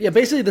move, right? Yeah,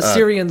 basically the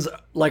Syrians are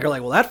like,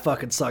 well, that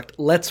fucking sucked.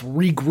 Let's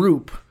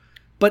regroup.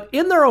 But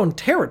in their own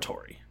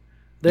territory.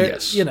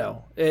 Yes.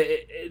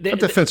 A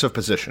defensive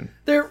position.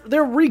 They're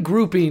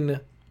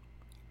regrouping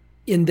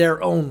in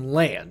their own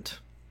land.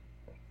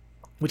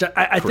 Which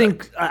I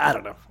think... I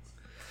don't know.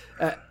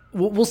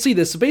 We'll see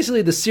this. So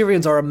basically the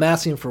Syrians are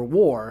amassing for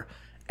war,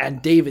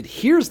 and David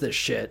hears this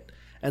shit,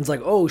 and is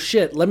like, oh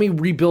shit, let me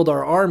rebuild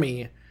our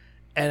army,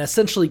 and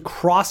essentially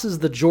crosses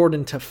the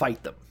Jordan to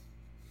fight them.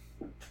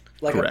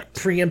 Like Correct. A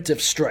preemptive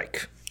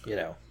strike,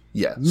 Yeah,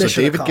 Mission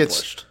so David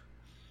accomplished.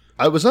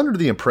 I was under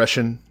the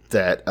impression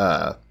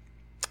that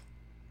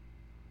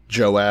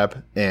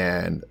Joab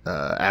and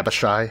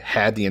Abishai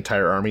had the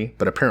entire army,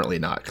 but apparently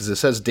not, because it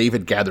says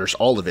David gathers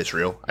all of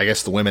Israel. I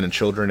guess the women and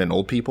children and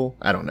old people.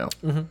 I don't know.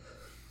 Mm-hmm.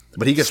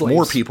 But he gets Slaves.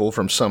 more people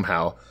from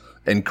somehow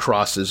and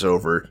crosses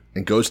over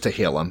and goes to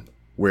Helam,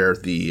 where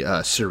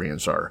the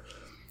Syrians are.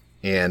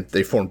 And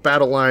they formed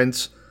battle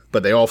lines,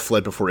 but they all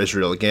fled before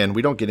Israel again.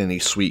 We don't get any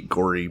sweet,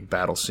 gory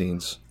battle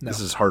scenes. No. This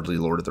is hardly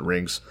Lord of the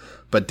Rings.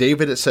 But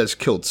David, it says,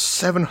 killed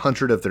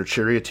 700 of their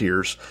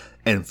charioteers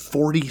and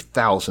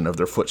 40,000 of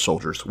their foot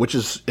soldiers, which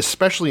is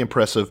especially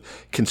impressive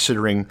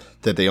considering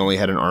that they only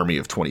had an army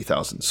of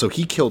 20,000. So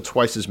he killed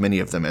twice as many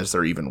of them as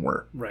there even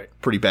were. Right.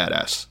 Pretty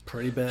badass.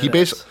 Pretty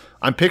badass.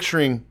 I'm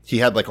picturing he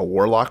had like a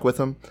warlock with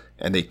him,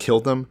 and they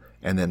killed them,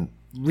 and then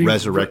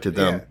resurrected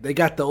them. Yeah, they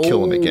got the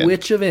old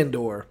Witch of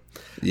Endor.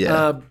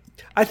 Yeah.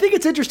 I think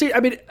it's interesting.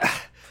 I mean,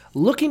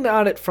 looking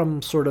at it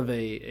from sort of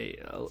a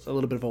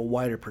little bit of a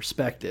wider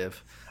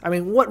perspective, I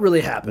mean, what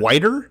really happened?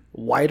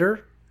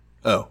 Wider?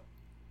 Oh.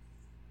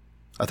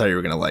 I thought you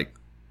were going to,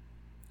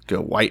 go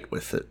white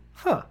with it.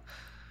 Huh.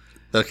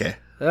 Okay.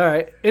 All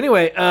right.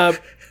 Anyway, I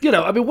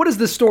mean, what is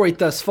this story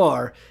thus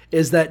far?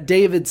 Is that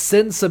David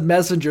sends some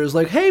messengers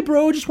like, hey,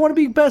 bro, just want to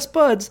be best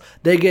buds.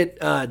 They get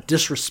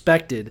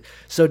disrespected.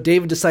 So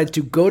David decides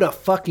to go to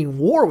fucking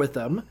war with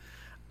them.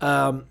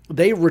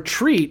 They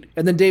retreat.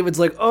 And then David's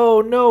like,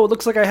 oh, no, it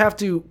looks like I have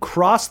to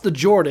cross the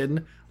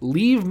Jordan,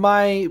 leave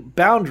my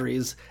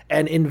boundaries,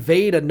 and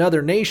invade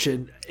another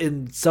nation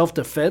in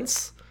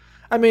self-defense.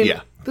 I mean,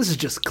 This is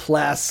just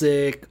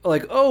classic.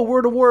 Like, oh, we're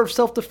at a war of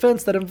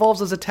self-defense that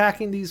involves us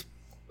attacking these,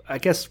 I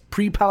guess,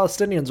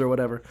 pre-Palestinians or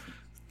whatever.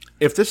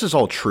 If this is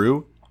all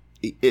true,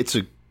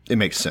 it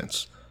makes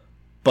sense.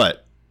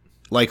 But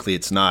likely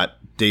it's not.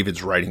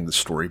 David's writing the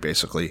story,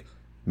 basically.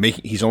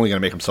 He's only going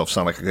to make himself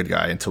sound like a good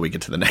guy until we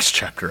get to the next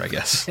chapter, I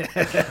guess.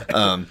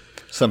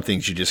 Some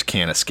things you just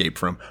can't escape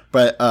from.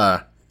 But,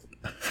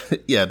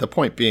 the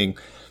point being,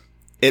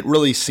 it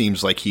really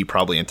seems like he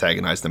probably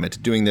antagonized them into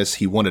doing this.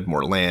 He wanted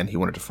more land. He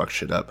wanted to fuck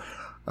shit up.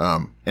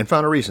 And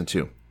found a reason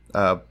to.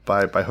 By hook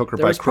or by crook.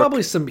 There was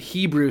probably some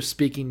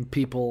Hebrew-speaking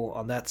people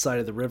on that side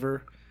of the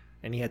river,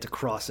 and he had to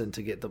cross in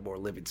to get the more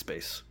living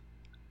space.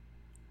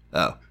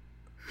 Oh.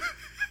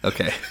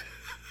 Okay.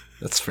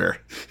 That's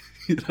fair.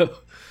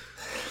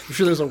 I'm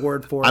sure there's a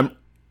word for it.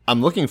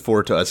 I'm looking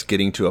forward to us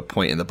getting to a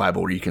point in the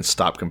Bible where you can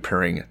stop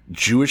comparing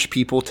Jewish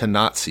people to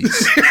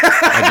Nazis.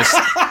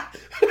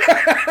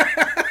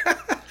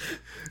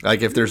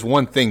 Like, if there's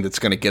one thing that's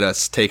going to get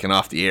us taken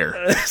off the air.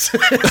 This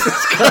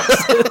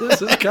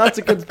is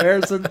constant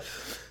comparison.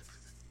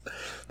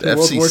 The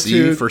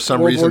FCC, for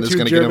some reason, is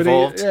going to get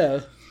involved.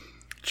 Yeah.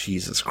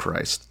 Jesus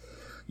Christ.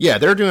 Yeah,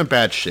 they're doing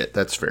bad shit.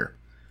 That's fair.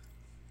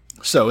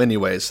 So,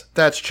 anyways,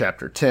 that's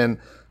chapter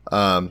 10.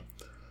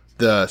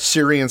 The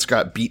Syrians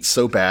got beat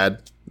so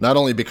bad, not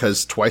only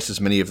because twice as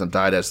many of them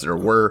died as there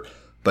were,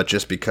 but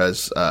just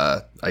because,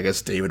 I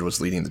guess David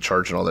was leading the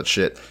charge and all that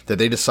shit, that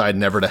they decide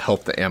never to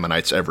help the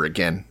Ammonites ever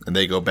again, and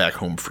they go back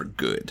home for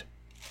good.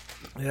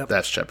 Yep.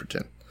 That's chapter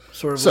 10.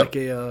 Sort of like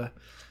a.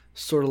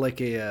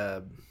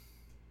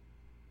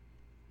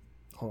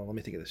 Hold on, let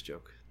me think of this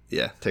joke.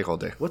 Yeah, take all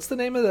day. What's the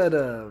name of that?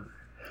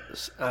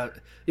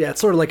 It's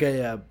sort of like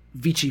a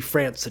Vichy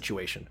France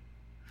situation.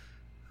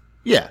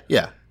 Yeah.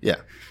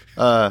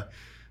 I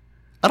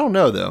don't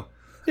know, though.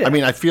 I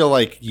mean, I feel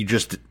like you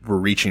just were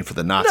reaching for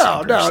the Nazi.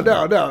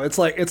 No. It's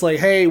like,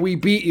 hey, we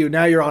beat you.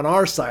 Now you're on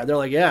our side. They're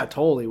like, yeah,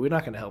 totally. We're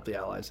not going to help the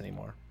Allies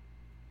anymore.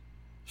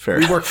 Fair.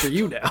 We work for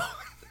you now.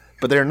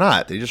 But they're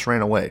not. They just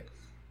ran away.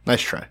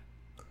 Nice try.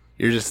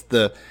 You're just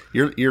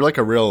you're like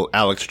a real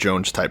Alex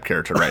Jones type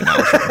character right now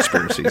with your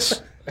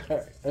conspiracies. All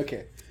right.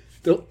 Okay.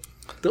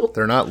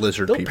 They're not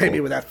lizard don't people. Don't paint me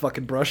with that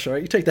fucking brush. All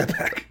right, you take that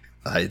back.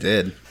 I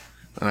did,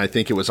 and I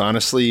think it was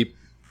honestly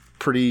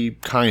pretty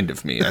kind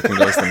of me. I think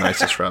that was the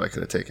nicest route I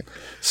could have taken.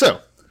 So,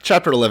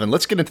 chapter 11.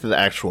 Let's get into the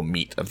actual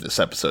meat of this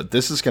episode.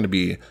 This is going to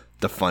be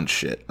the fun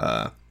shit.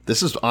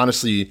 This is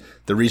honestly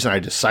the reason I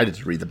decided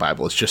to read the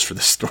Bible. Is just for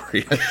the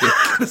story. I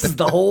think. This is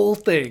the whole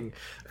thing.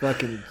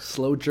 Fucking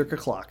slow jerk a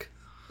clock.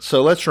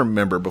 So let's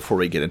remember before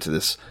we get into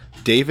this,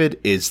 David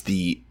is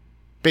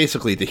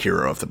basically the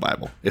hero of the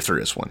Bible, if there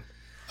is one.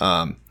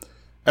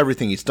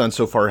 Everything he's done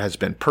so far has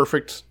been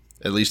perfect,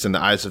 at least in the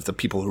eyes of the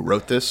people who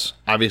wrote this.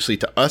 Obviously,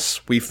 to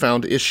us, we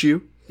found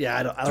issue.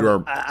 Yeah,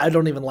 I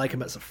don't even like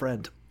him as a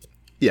friend.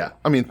 Yeah,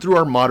 I mean, through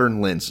our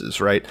modern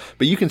lenses, right?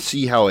 But you can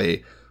see how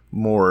a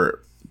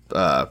more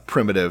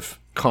primitive,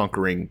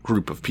 conquering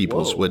group of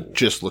peoples would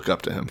just look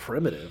up to him.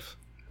 Primitive?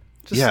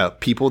 Yeah,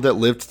 people that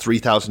lived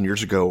 3,000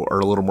 years ago are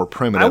a little more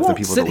primitive than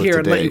people that live today. I won't sit here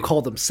and let you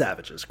call them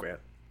savages, Grant.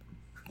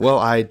 Well,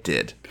 I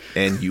did,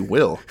 and you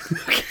will.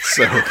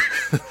 So,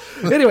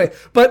 anyway,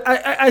 but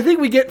I think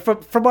we get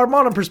from our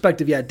modern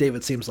perspective. Yeah,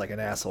 David seems like an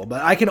asshole,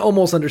 but I can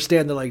almost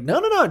understand. They're like,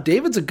 no,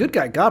 David's a good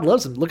guy. God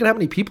loves him. Look at how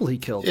many people he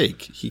killed. Yeah,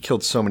 he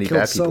killed so many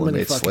bad people and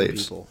made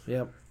slaves. People.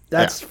 Yep,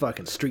 that's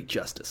fucking street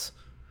justice.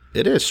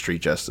 It is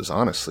street justice,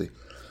 honestly.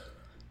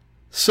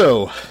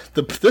 So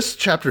this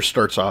chapter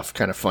starts off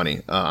kind of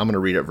funny. I'm going to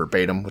read it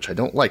verbatim, which I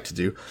don't like to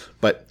do.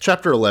 But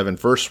chapter 11,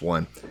 verse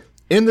 1.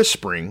 In the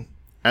spring,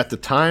 at the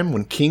time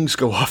when kings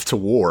go off to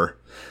war,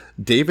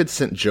 David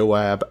sent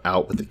Joab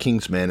out with the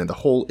king's men and the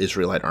whole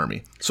Israelite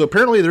army. So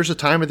apparently there's a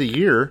time of the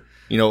year,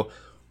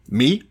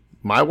 me,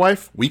 my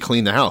wife, we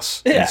clean the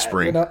house in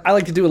spring. I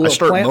like to do a little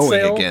start plant mowing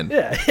sale. Again.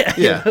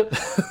 Yeah.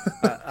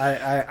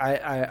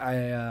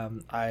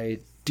 I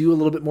do a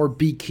little bit more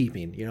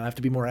beekeeping. I have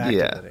to be more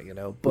active in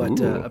it, But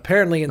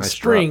apparently in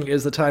spring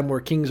is the time where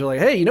kings are like,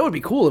 hey, it'd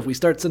be cool if we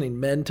start sending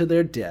men to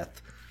their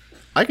death.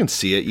 I can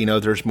see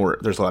it. There's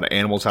a lot of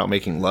animals out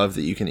making love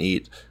that you can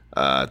eat.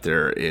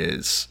 There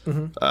is,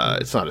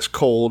 it's not as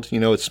cold.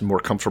 It's more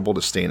comfortable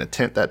to stay in a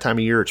tent that time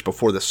of year. It's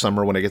before the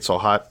summer when it gets all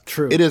hot.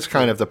 True. It is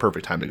kind of the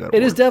perfect time to go to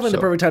It is definitely the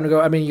perfect time to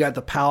go. I mean, you got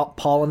the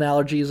pollen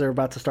allergies are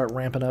about to start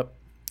ramping up.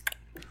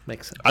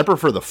 Makes sense. I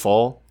prefer the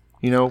fall,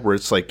 where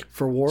it's like,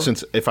 for war.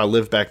 Since if I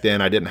lived back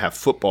then, I didn't have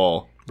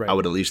football. Right. I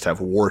would at least have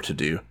war to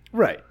do.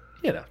 Right.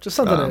 Just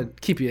something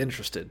to keep you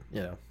interested,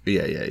 Yeah.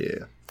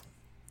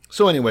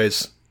 So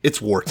anyways, it's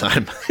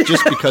wartime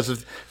just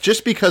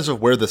because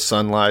of where the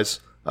sun lies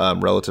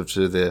relative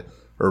to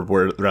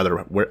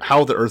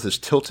how the earth is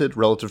tilted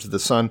relative to the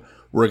sun.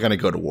 We're going to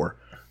go to war.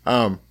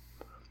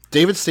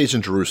 David stays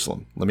in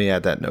Jerusalem. Let me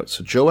add that note.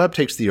 So Joab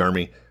takes the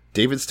army.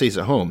 David stays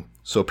at home.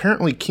 So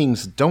apparently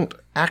kings don't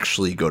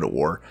actually go to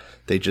war.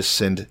 They just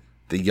send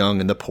the young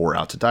and the poor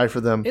out to die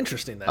for them.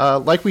 Interesting.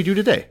 That. Like we do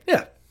today.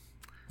 Yeah.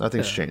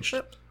 Nothing's changed.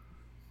 Yep.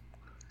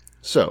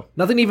 So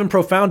nothing even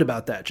profound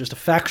about that. Just a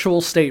factual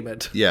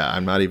statement. Yeah,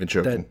 I'm not even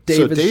joking. That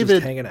David's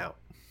just hanging out.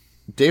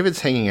 David's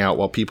hanging out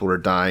while people are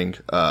dying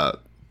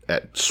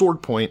at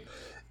sword point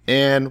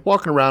and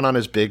walking around on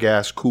his big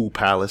ass cool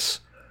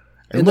palace.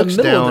 And in the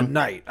middle of the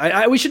night.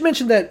 We should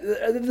mention that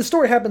the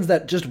story happens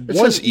that just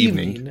one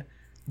evening,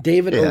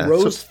 David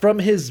arose from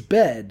his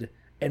bed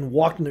and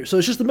walked in there. So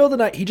it's just the middle of the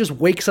night. He just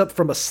wakes up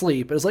from a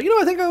sleep and is like,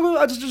 I think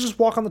I'll just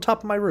walk on the top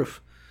of my roof.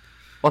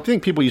 Well, I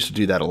think people used to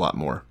do that a lot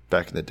more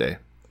back in the day.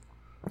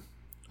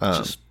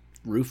 Just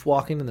roof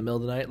walking in the middle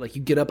of the night, like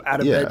you get up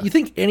out of bed. You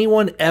think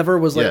anyone ever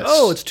was like,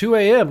 "Oh, it's 2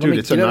 a.m. Dude,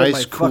 it's a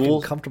nice,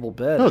 fucking comfortable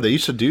bed"? No, they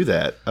used to do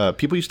that.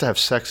 People used to have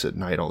sex at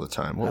night all the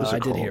time. What was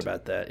it called? I did hear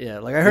about that. Yeah,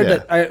 like I heard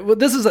that.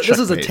 This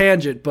is a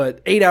tangent,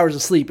 but 8 hours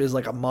of sleep is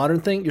like a modern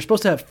thing. You're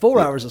supposed to have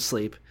 4 hours of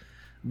sleep,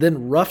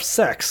 then rough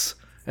sex,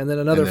 and then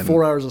another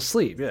 4 hours of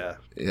sleep.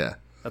 Yeah,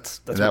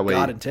 that's what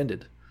God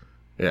intended.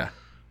 Yeah.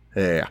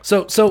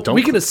 So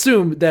we can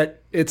assume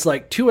that it's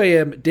like 2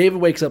 a.m. David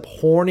wakes up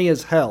horny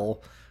as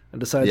hell and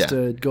decides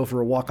to go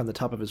for a walk on the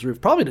top of his roof,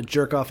 probably to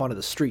jerk off onto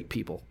the street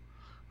people.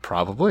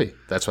 Probably.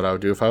 That's what I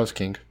would do if I was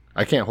king.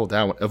 I can't hold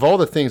that one. Of all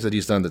the things that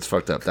he's done that's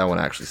fucked up, that one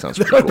actually sounds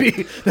pretty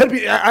cool. That'd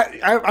be.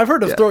 I've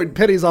heard of throwing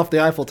pennies off the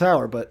Eiffel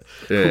Tower, but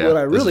what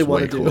I really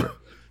want to do,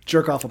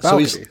 jerk off a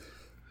balcony. So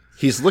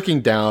he's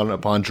looking down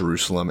upon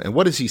Jerusalem, and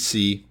what does he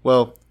see?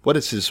 Well, what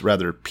is his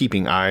rather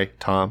peeping eye,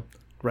 Tom?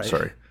 Right.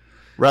 Sorry.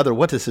 Rather,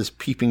 what does his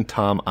peeping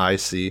Tom eye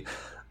see?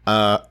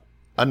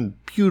 A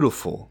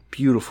beautiful,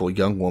 beautiful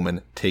young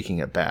woman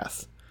taking a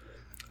bath.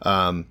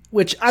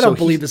 Which I don't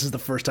believe this is the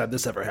first time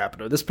this ever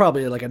happened. This is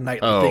probably like a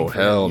nightly thing. Oh,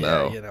 hell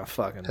no.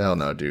 Fucking. Hell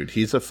no, dude.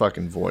 He's a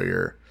fucking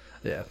voyeur.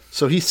 Yeah.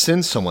 So he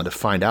sends someone to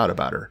find out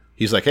about her.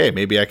 He's like, hey,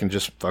 maybe I can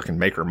just fucking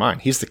make her mine.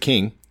 He's the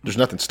king. There's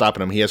nothing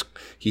stopping him.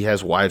 He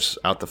has wives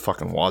out the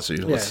fucking wazoo.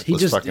 Yeah,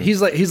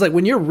 he's like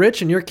when you're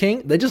rich and you're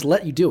king, they just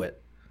let you do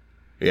it.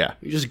 Yeah.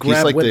 You just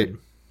grab women.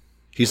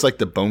 He's like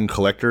the bone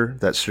collector,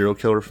 that serial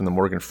killer from the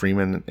Morgan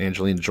Freeman and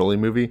Angelina Jolie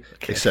movie,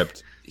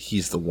 except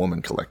he's the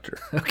woman collector.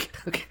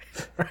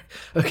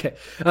 Okay.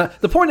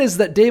 The point is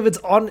that David's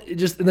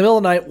just in the middle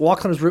of the night,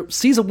 walks on his roof,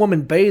 sees a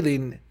woman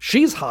bathing.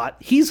 She's hot.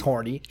 He's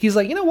horny. He's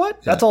like, you know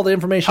what? That's all the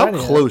information I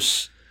need.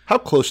 How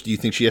close do you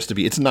think she has to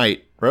be? It's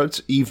night, right?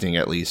 It's evening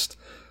at least.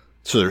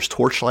 So there's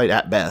torchlight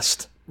at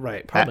best.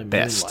 Right. Probably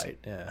moonlight.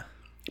 Yeah.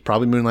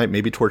 Probably moonlight,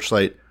 maybe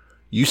torchlight.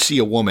 You see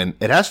a woman.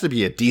 It has to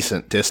be a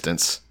decent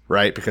distance,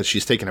 right? Because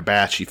she's taking a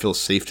bath. She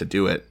feels safe to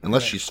do it,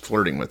 unless she's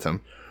flirting with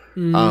him.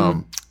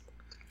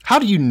 How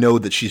do you know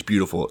that she's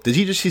beautiful? Did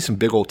he just see some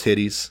big old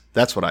titties?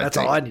 That's what I think.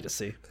 That's all I need to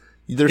see.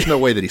 There's no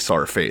way that he saw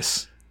her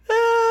face.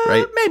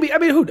 Right? Maybe. I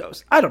mean, who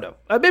knows? I don't know.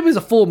 Maybe it's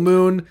a full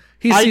moon.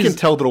 I can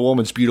tell that a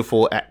woman's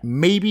beautiful at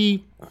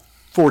maybe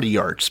 40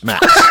 yards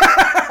max.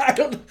 I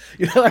don't.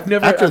 I've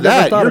never. After I've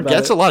that, never thought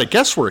that's a lot of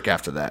guesswork.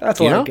 After that, that's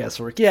a lot of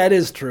guesswork. Yeah, it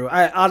is true.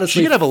 I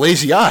honestly, she could have a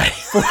lazy eye.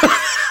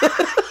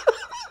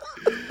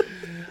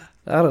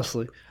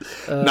 Honestly,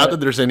 not that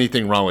there's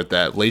anything wrong with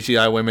that. Lazy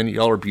eye women,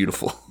 y'all are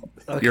beautiful.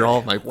 Okay. You're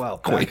all my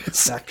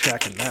queens.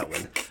 Backtracking that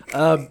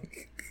one.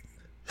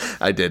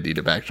 I did need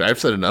to backtrack. I've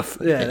said enough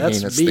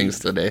heinous things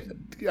today.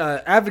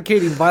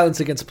 Advocating violence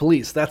against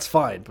police, that's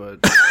fine, but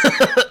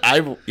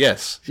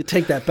yes, you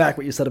take that back.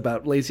 What you said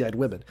about lazy-eyed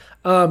women.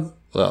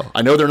 Well,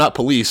 I know they're not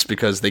police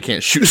because they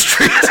can't shoot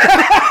straight.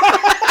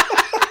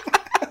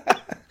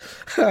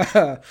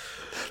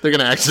 They're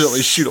gonna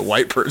accidentally shoot a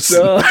white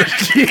person. Oh,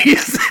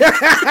 jeez.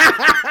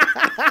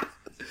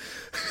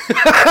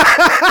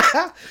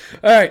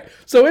 All right.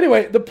 So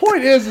anyway, the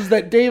point is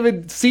that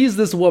David sees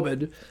this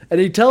woman and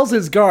he tells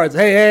his guards,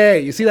 hey,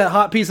 you see that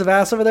hot piece of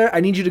ass over there?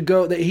 I need you to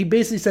go. He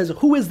basically says,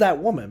 who is that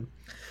woman?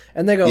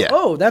 And they go,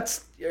 oh,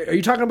 are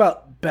you talking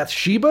about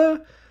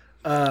Bathsheba?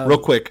 Real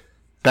quick,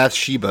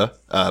 Bathsheba,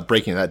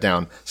 breaking that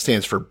down,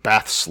 stands for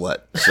bath slut.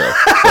 So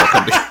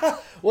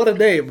what a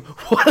name.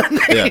 What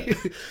a name.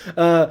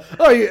 Yeah.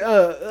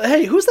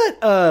 Hey, who's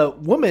that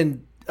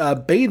woman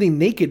bathing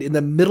naked in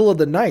the middle of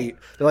the night?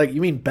 They're like,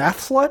 you mean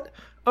bath slut?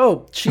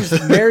 Oh, she's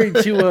married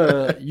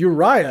to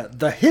Uriah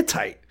the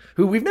Hittite,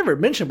 who we've never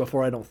mentioned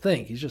before, I don't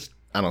think.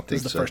 I don't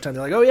think this is the first time.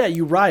 They're like, oh yeah,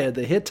 Uriah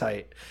the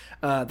Hittite.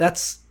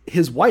 That's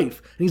his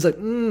wife. And he's like,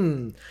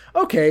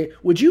 okay,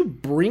 would you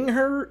bring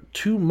her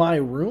to my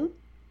room?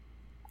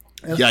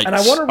 Yikes. And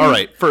I want to read, all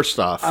right, first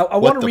off, I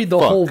want to read the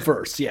whole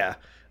verse, yeah.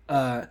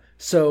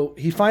 So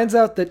he finds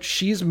out that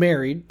she's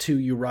married to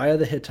Uriah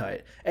the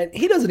Hittite, and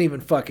he doesn't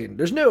even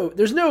there's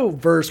no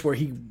verse where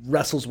he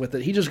wrestles with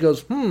it. He just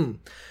goes, 2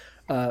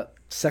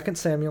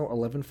 Samuel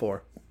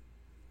 11:4.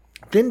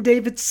 Then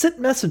David sent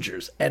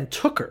messengers and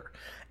took her,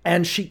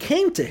 and she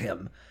came to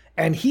him,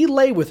 and he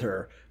lay with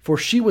her, for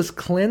she was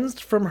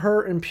cleansed from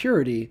her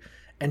impurity,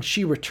 and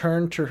she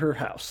returned to her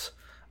house.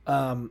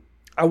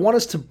 I want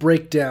us to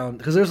break down,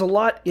 because there's a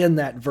lot in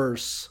that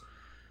verse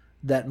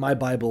that my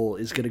Bible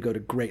is going to go to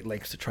great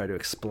lengths to try to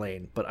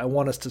explain, but I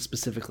want us to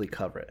specifically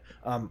cover it.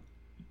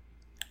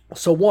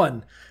 So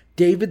one,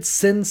 David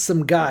sends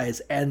some guys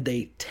and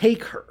they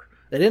take her.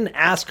 They didn't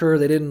ask her,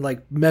 they didn't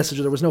message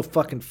her, there was no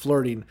fucking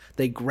flirting.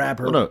 They grab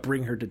her and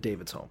bring her to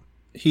David's home.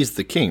 He's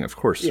the king, of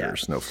course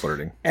there's no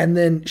flirting. And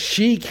then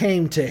she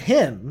came to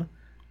him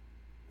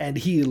and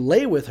he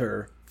lay with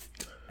her,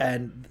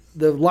 and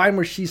the line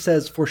where she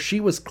says, for she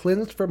was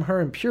cleansed from her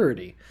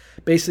impurity,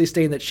 basically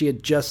stating that she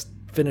had just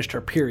finished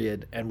her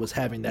period and was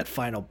having that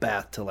final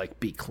bath to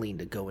be clean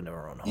to go into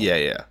her own home.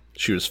 Yeah.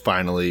 She was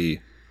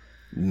finally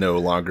no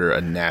longer a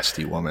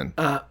nasty woman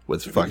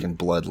with fucking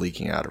blood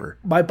leaking out of her.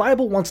 My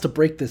Bible wants to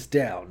break this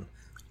down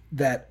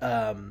that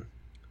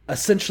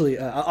essentially,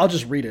 I'll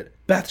just read it.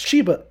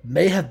 Bathsheba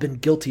may have been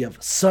guilty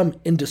of some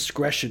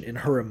indiscretion in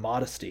her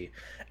immodesty,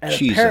 and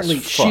apparently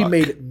she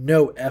made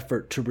no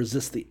effort to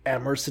resist the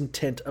amorous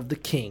intent of the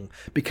king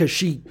because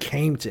she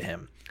came to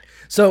him.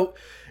 So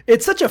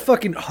it's such a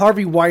fucking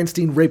Harvey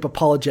Weinstein rape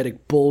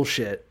apologetic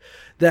bullshit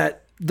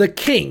that the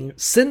king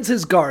sends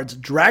his guards,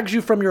 drags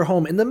you from your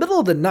home in the middle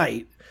of the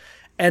night,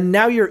 and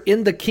now you're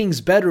in the king's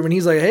bedroom, and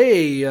he's like,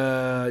 hey,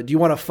 do you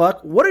want to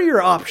fuck? What are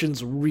your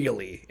options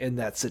really in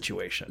that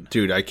situation?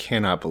 Dude, I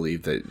cannot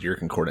believe that your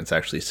concordance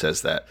actually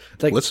says that.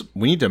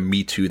 We need to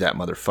Me Too that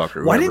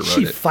motherfucker. Why didn't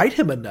she fight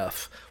him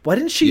enough? Why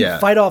didn't she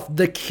fight off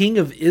the king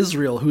of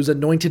Israel who's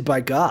anointed by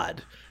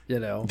God?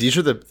 These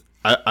are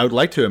I would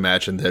like to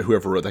imagine that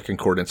whoever wrote that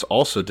concordance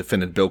also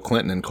defended Bill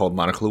Clinton and called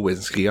Monica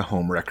Lewinsky a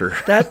homewrecker.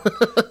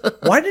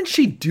 Why didn't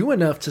she do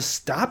enough to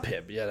stop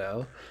him,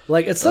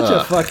 It's such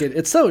a fucking...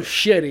 It's so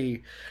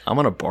shitty. I'm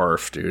gonna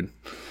barf, dude.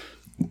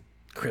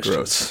 Christians.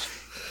 Gross.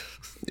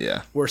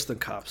 Yeah. Worse than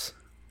cops.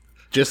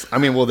 They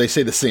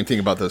say the same thing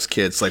about those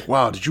kids. Like,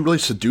 wow, did you really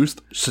seduce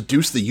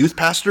the youth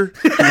pastor?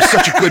 He was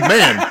such a good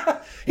man.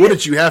 What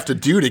did you have to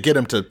do to get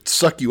him to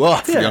suck you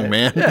off, young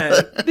man?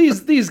 Yeah.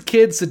 These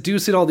kids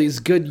seducing all these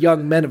good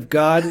young men of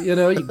God. You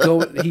know,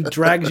 he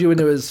drags you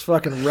into his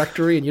fucking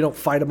rectory, and you don't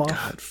fight him off.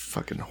 God,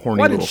 fucking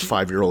horny little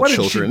 5-year-old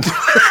children.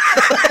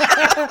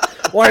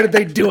 Why did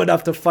they do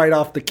enough to fight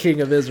off the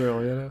king of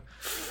Israel? You know.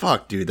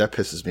 Fuck, dude, that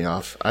pisses me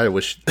off. I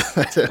wish.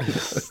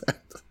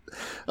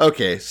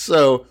 Okay,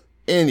 so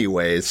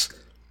anyways,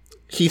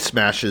 he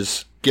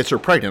smashes. Gets her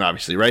pregnant,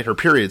 obviously, right? Her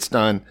period's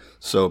done,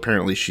 so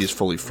apparently she's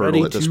fully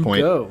fertile at this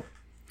point. Go.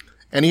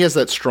 And he has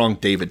that strong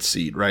David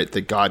seed, right,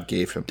 that God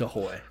gave him.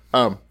 Dahoy.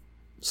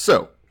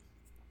 So,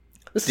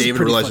 David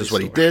realizes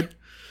what he did,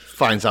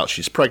 finds out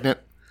she's pregnant.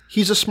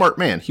 He's a smart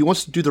man. He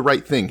wants to do the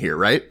right thing here,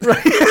 right?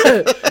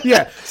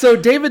 Yeah. So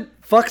David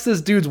fucks this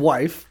dude's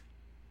wife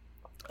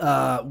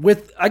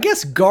with, I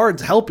guess,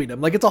 guards helping him.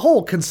 Like, it's a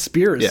whole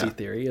conspiracy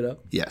theory, you know?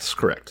 Yes,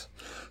 correct.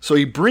 So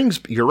he brings,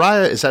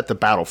 Uriah is at the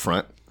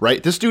battlefront.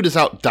 Right, this dude is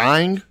out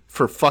dying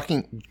for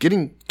fucking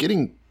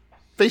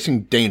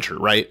facing danger,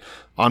 right,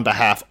 on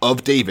behalf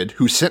of David,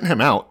 who sent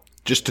him out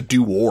just to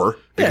do war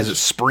because it's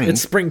spring. It's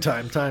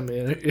springtime time,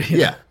 man.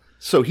 Yeah,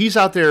 so he's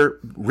out there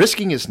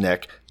risking his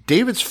neck.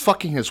 David's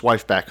fucking his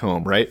wife back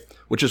home, right,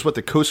 which is what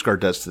the Coast Guard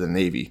does to the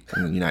Navy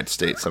in the United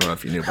States. I don't know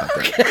if you knew about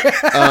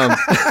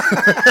that.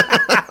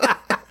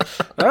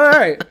 All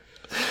right.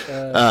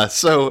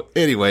 So,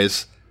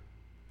 anyways,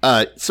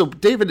 so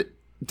David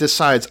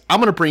decides,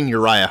 I'm going to bring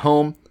Uriah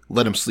home.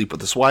 Let him sleep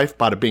with his wife,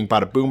 bada bing,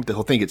 bada boom,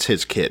 he'll think it's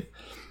his kid.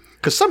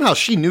 Because somehow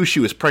she knew she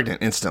was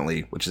pregnant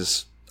instantly, which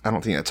is, I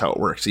don't think that's how it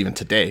works, even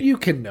today. You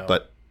can know.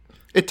 But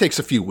it takes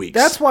a few weeks.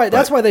 That's why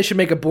they should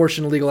make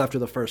abortion illegal after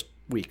the first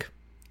week.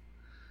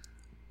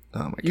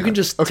 Oh my God. You can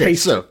just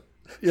taste it.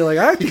 You're like,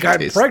 I think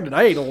I'm pregnant.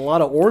 I ate a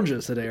lot of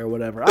oranges today or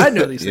whatever. I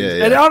know these things.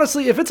 Yeah. And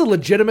honestly, if it's a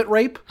legitimate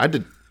rape...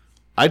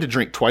 I had to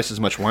drink twice as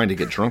much wine to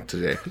get drunk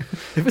today.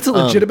 If it's a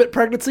legitimate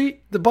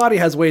pregnancy, the body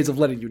has ways of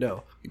letting you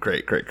know.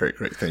 Great.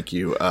 Thank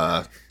you.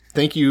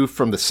 Thank you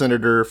from the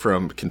senator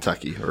from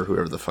Kentucky, or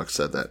whoever the fuck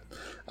said that.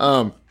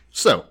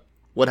 So,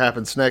 what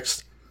happens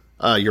next?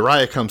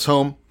 Uriah comes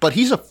home, but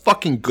he's a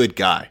fucking good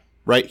guy,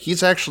 right?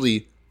 He's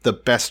actually the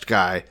best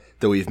guy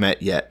that we've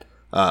met yet,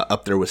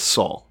 up there with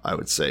Saul, I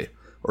would say,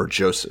 or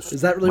Joseph.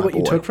 Is that really what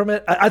you took from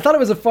it? I thought it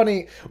was a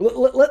funny...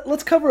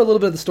 Let's cover a little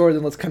bit of the story,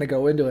 then let's kind of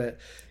go into it.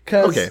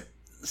 Okay.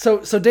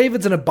 So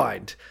David's in a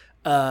bind.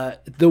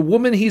 The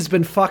woman he's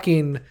been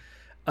fucking,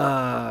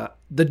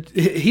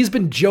 he's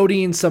been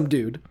jodying some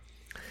dude,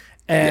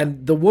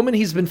 and the woman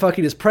he's been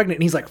fucking is pregnant,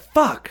 and he's like,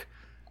 fuck,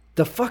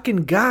 the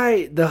fucking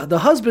guy, the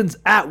husband's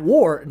at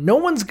war.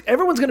 Everyone's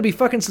gonna be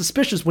fucking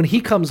suspicious when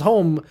he comes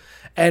home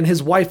and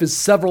his wife is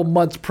several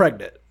months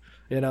pregnant.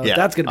 You know,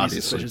 that's gonna be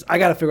suspicious. I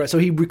gotta figure out. So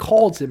he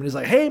recalls him, and he's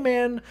like, hey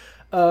man,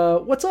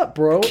 what's up,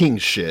 bro? King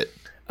shit.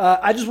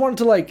 I just wanted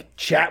to, like,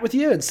 chat with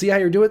you and see how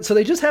you're doing. So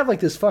they just have, like,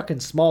 this fucking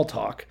small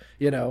talk,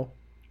 you know?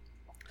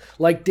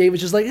 Like,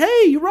 David's just like,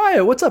 hey,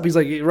 Uriah, what's up?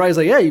 Uriah's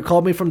like, yeah, you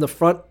called me from the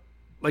front,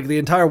 like, the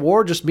entire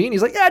war, just me? And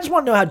he's like, yeah, I just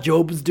want to know how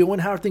Job is doing,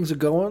 how things are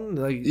going.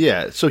 Like,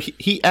 yeah, so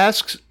he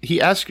acts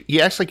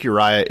like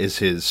Uriah is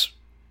his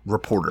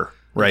reporter,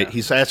 right? Yeah.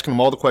 He's asking him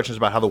all the questions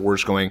about how the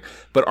war's going,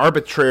 but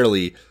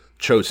arbitrarily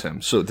chose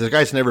him. So the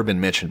guy's never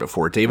been mentioned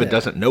before. David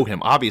doesn't know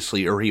him,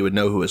 obviously, or he would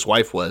know who his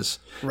wife was.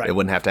 Right. It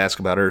wouldn't have to ask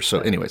about her. So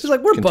anyways. He's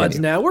like, we're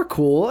buds now. We're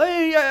cool.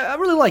 Hey, I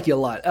really like you a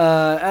lot.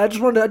 I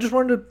just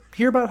wanted to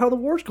hear about how the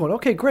war's going.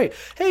 Okay, great.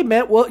 Hey,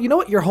 man, well, you know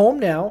what? You're home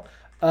now.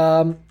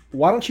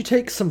 Why don't you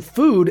take some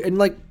food and,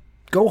 like,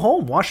 go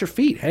home, wash your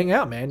feet, hang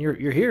out, man. You're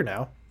here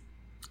now.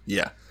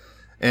 Yeah.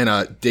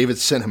 And David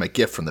sent him a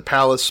gift from the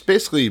palace,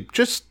 basically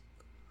just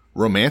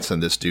romancing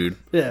this dude.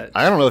 Yeah.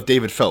 I don't know if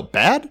David felt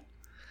bad.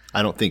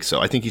 I don't think so.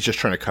 I think he's just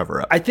trying to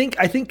cover up. I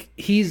think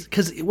he's,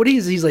 because what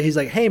he's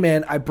like, hey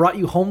man, I brought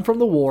you home from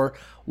the war.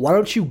 Why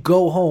don't you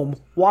go home,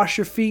 wash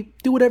your feet,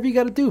 do whatever you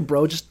got to do,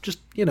 bro. Just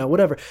you know,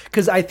 whatever.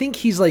 Because I think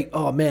he's like,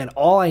 oh man,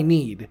 all I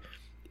need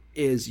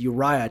is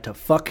Uriah to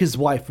fuck his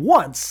wife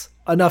once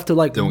enough to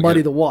like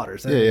muddy the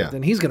waters. And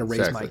then he's gonna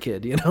raise my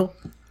kid, you know.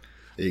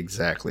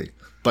 Exactly.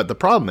 But the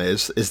problem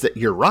is that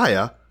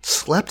Uriah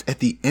slept at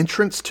the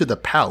entrance to the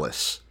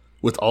palace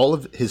with all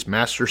of his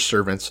master's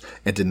servants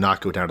and did not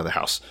go down to the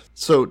house.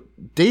 So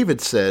David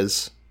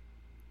says,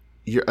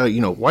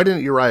 why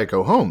didn't Uriah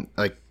go home?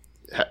 Like,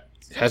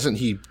 hasn't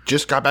he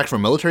just got back from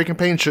a military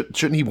campaign?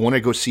 Shouldn't he want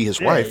to go see his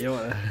wife?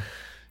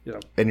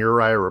 And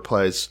Uriah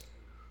replies,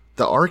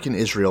 the ark in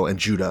Israel and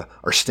Judah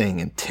are staying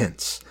in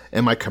tents,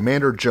 and my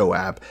commander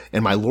Joab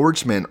and my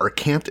lord's men are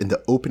camped in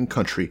the open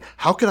country.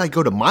 How could I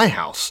go to my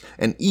house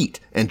and eat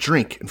and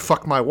drink and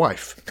fuck my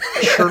wife?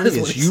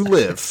 Surely as you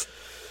live,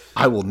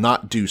 I will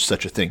not do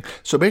such a thing.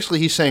 So basically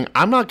he's saying,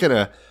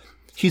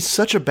 he's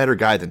such a better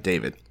guy than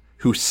David,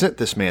 who sent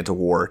this man to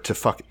war to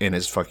fuck and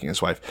is fucking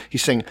his wife.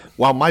 He's saying,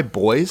 while my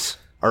boys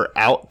are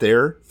out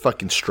there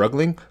fucking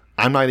struggling,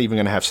 I'm not even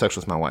going to have sex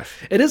with my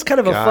wife. It is kind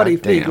of a funny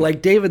thing.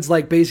 Like, David's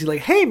like basically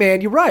like, hey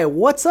man, Uriah,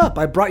 what's up?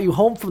 I brought you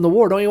home from the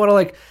war. Don't you want to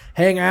like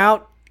hang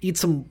out, eat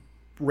some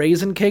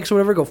raisin cakes or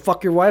whatever, go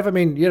fuck your wife? I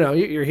mean, you know,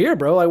 you're here,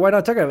 bro. Like, why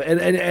not talk about it?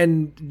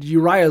 And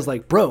Uriah's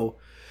like, bro,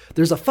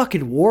 there's a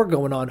fucking war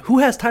going on. Who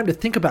has time to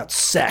think about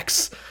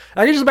sex?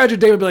 I can just imagine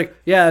David be like,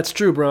 yeah, it's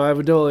true, bro. I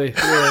would totally.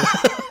 Yeah.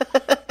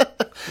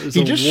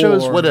 He just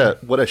shows what a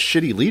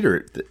shitty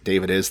leader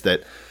David is.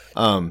 That,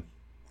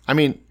 I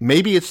mean,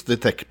 maybe it's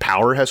that the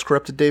power has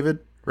corrupted David,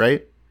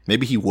 right?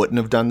 Maybe he wouldn't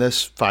have done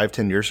this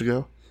 5-10 years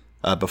ago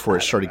before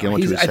it started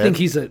going to his head.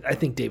 I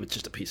think David's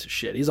just a piece of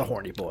shit. He's a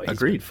horny boy.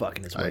 Agreed. He's been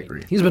fucking his way. I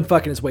agree. He's been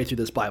fucking his way through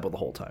this Bible the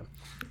whole time.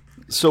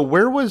 So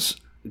where was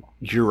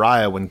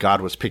Uriah when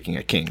God was picking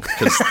a king?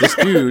 Because this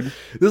dude,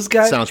 this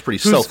guy sounds pretty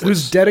selfless.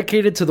 Who's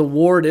dedicated to the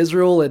war in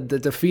Israel and the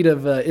defeat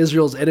of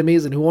Israel's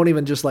enemies, and who won't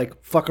even just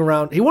like fuck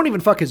around. He won't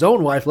even fuck his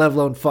own wife, let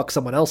alone fuck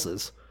someone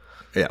else's.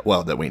 Yeah,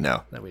 well, that we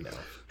know.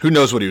 Who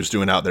knows what he was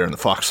doing out there in the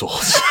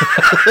foxholes?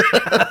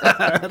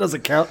 That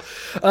doesn't count.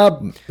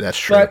 That's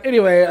true. But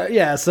anyway,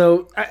 yeah.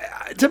 So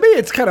to me,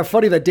 it's kind of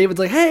funny that David's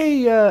like,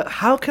 "Hey,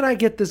 how can I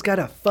get this guy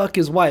to fuck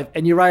his wife?"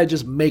 And Uriah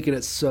just making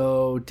it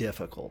so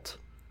difficult.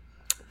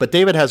 But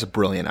David has a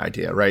brilliant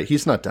idea, right?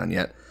 He's not done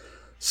yet.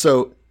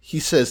 So he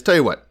says, tell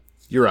you what,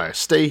 Uriah,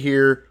 stay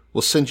here.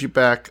 We'll send you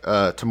back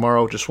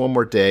tomorrow, just one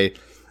more day.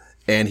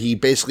 And he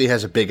basically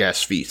has a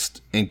big-ass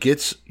feast and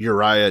gets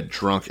Uriah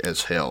drunk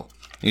as hell.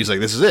 And he's like,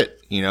 this is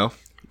it, you know?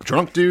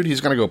 Drunk dude, he's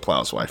going to go plow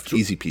his wife.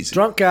 Easy peasy.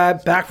 Drunk guy,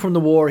 back from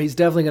the war. He's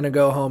definitely going to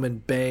go home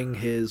and bang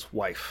his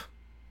wife.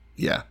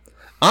 Yeah.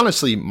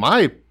 Honestly,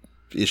 my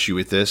issue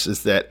with this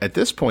is that at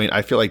this point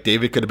I feel like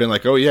David could have been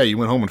like, oh yeah, you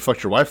went home and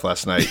fucked your wife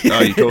last night. Oh,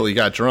 you totally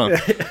got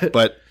drunk.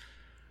 But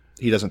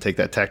he doesn't take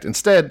that tact.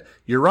 Instead,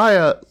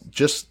 Uriah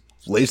just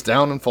lays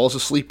down and falls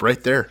asleep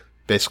right there.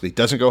 Basically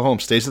doesn't go home,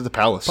 stays at the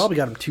palace. Probably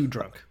got him too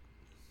drunk.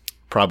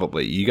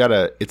 Probably.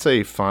 It's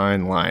a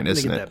fine line,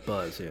 isn't it? That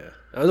buzz, yeah.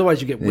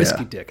 Otherwise you get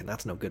whiskey dick, and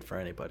that's no good for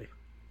anybody.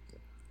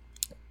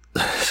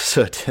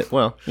 So,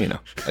 well, you know,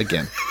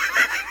 again,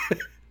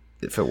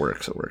 if it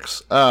works, it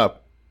works.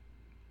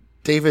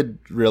 David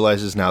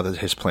realizes now that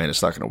his plan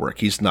is not going to work.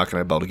 He's not going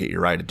to be able to get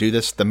Uriah to do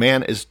this. The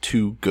man is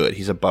too good.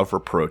 He's above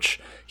reproach.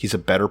 He's a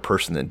better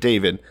person than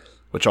David,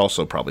 which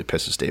also probably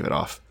pisses David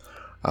off.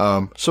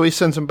 So he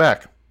sends him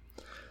back.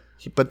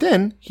 But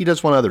then he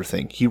does one other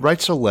thing. He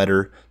writes a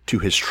letter to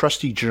his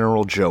trusty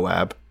general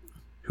Joab,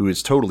 who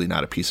is totally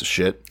not a piece of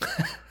shit,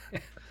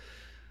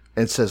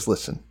 and says,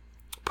 listen,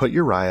 put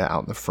Uriah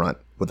out in the front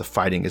where the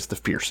fighting is the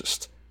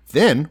fiercest.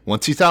 Then,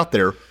 once he's out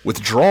there,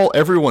 withdraw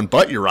everyone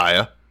but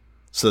Uriah,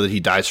 so that he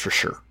dies for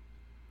sure.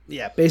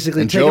 Yeah,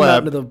 basically take him out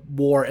into the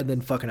war and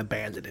then fucking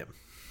abandon him.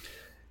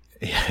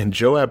 And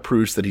Joab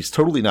proves that he's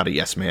totally not a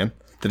yes man,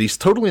 that he's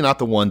totally not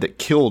the one that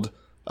killed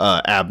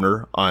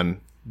Abner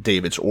on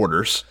David's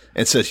orders,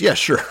 and says, yeah,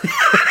 sure.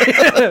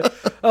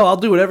 Oh, I'll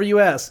do whatever you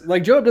ask.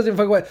 Like, Joab doesn't even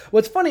fuck away.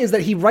 What's funny is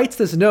that he writes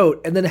this note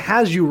and then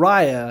has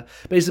Uriah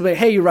basically,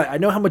 hey, Uriah, I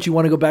know how much you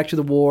want to go back to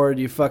the war.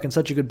 You're fucking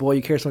such a good boy.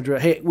 You care so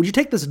much. Hey, would you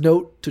take this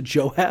note to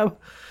Joab?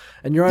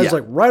 And Uriah's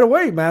like, right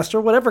away,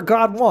 master, whatever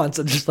God wants,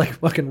 and just like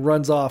fucking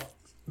runs off,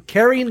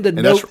 carrying the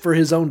note for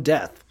his own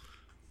death.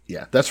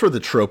 Yeah, that's where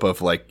the trope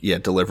of like,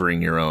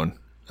 delivering your own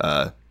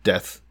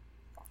death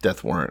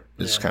warrant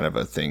is kind of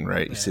a thing,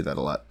 right? You see that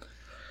a lot.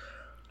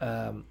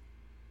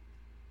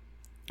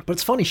 But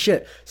it's funny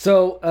shit.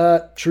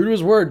 So, true to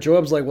his word,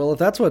 Joab's like, well, if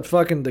that's what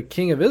fucking the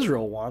king of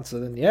Israel wants,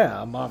 then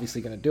yeah, I'm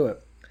obviously going to do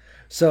it.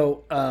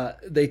 So,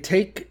 they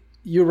take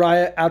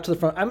Uriah out to the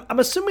front. I'm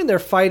assuming they're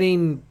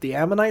fighting the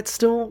Ammonites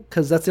still,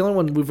 because that's the only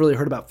one we've really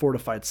heard about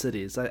fortified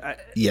cities.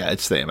 Yeah,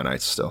 it's the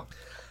Ammonites still.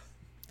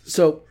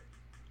 So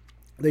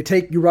they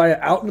take Uriah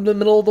out in the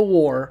middle of the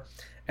war,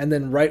 and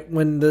then right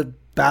when the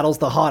battle's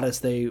the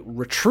hottest, they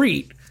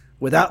retreat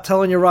without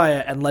telling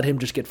Uriah and let him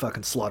just get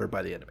fucking slaughtered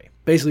by the enemy.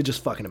 Basically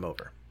just fucking him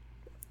over.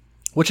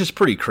 Which is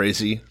pretty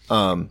crazy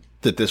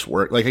that this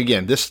worked. Like,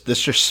 again, this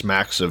just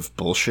smacks of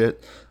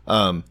bullshit.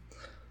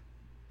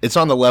 It's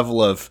on the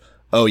level of,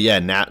 oh yeah,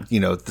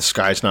 the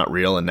sky's not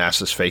real and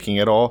NASA's faking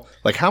it all.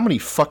 Like, how many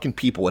fucking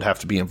people would have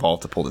to be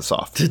involved to pull this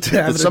off?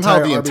 That somehow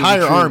the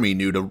entire army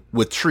knew to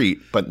retreat,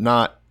 but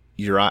not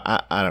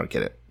Uriah. I don't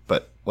get it,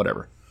 but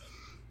whatever.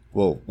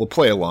 We'll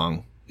play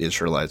along,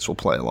 Israelites. We'll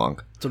play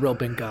along. It's a real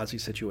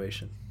Benghazi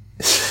situation.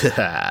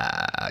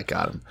 I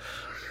got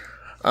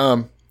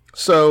him.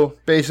 So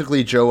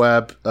basically,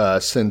 Joab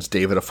sends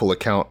David a full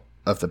account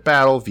of the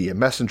battle via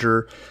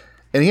messenger.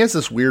 And he has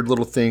this weird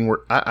little thing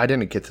where I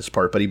didn't get this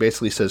part, but he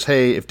basically says,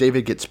 hey, if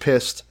David gets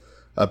pissed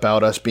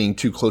about us being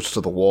too close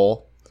to the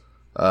wall,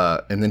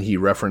 and then he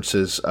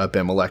references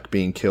Abimelech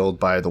being killed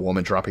by the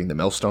woman dropping the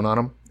millstone on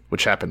him,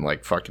 which happened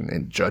like fucking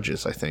in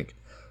Judges, I think.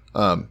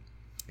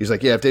 He's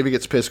like, yeah, if David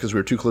gets pissed because we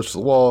were too close to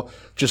the wall,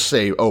 just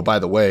say, oh, by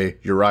the way,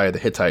 Uriah the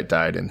Hittite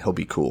died and he'll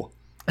be cool.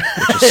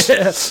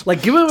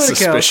 Like, give him an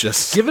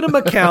suspicious. account. Give him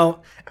an account.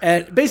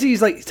 And basically,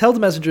 he's like, tell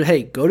the messenger,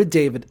 hey, go to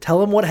David,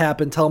 tell him what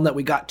happened, tell him that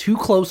we got too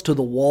close to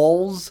the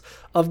walls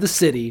of the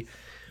city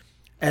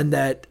and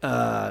that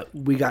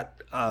we got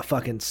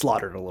fucking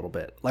slaughtered a little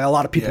bit. Like, a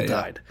lot of people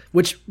died.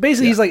 Which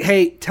basically, he's like,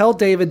 hey, tell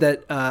David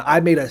that I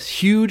made a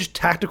huge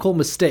tactical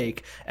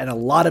mistake and a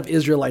lot of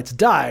Israelites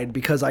died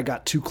because I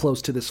got too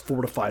close to this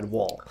fortified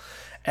wall.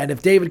 And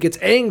if David gets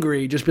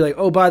angry, just be like,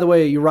 oh, by the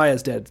way,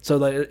 Uriah's dead. So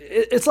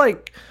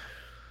like,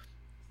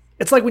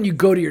 it's like when you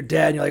go to your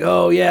dad and you're like,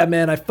 oh, yeah,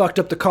 man, I fucked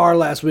up the car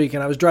last week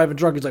and I was driving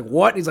drunk. He's like,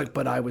 what? And he's like,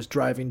 but I was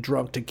driving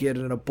drunk to get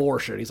an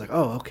abortion. He's like,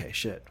 oh, okay,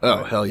 shit.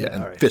 Oh, right. hell yeah. Yeah,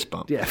 And right. fist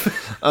bump. Yeah.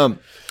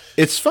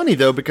 It's funny,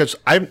 though, because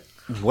I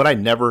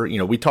never,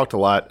 we talked a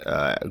lot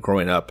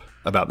growing up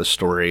about this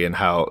story and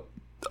how,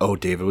 oh,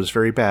 David was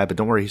very bad, but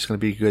don't worry, he's going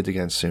to be good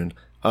again soon.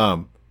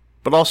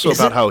 But also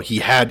about how he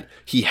had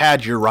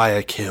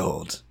Uriah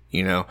killed,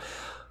 No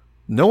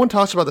one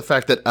talks about the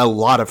fact that a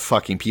lot of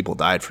fucking people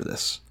died for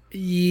this.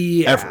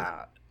 Yeah.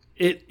 Ever.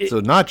 So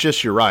not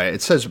just Uriah.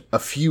 It says a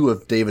few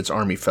of David's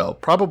army fell.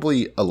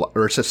 Probably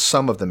or it says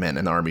some of the men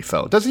in the army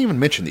fell. It doesn't even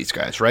mention these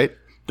guys, right?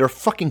 They're a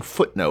fucking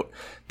footnote.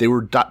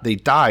 They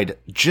died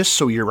just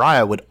so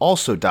Uriah would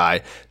also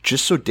die,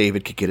 just so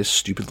David could get his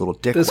stupid little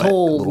dick this wet.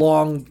 whole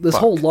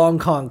long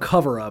con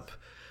cover up.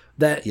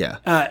 That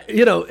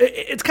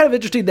it's kind of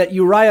interesting that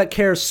Uriah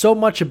cares so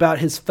much about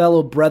his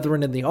fellow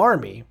brethren in the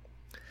army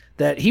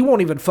that he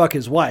won't even fuck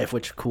his wife,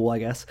 which cool, I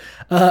guess.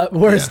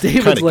 Whereas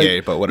David's kind of like, gay,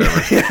 but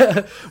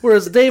whatever.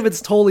 Whereas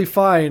David's totally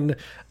fine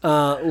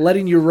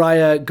letting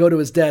Uriah go to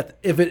his death,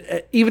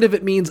 even if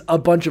it means a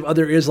bunch of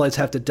other Israelites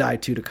have to die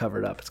too to cover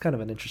it up. It's kind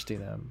of an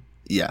interesting.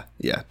 Yeah.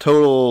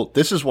 Total.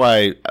 This is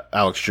why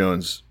Alex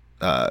Jones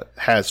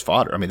has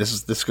fodder. I mean,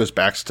 this goes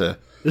back to.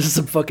 This is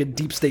some fucking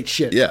deep state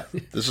shit. Yeah,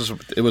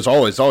 it was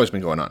always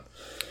been going on.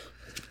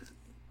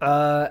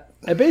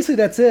 And basically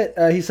that's it.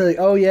 He said,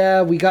 oh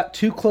yeah, we got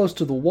too close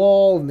to the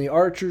wall and the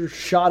archers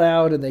shot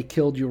out and they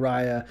killed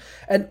Uriah.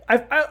 And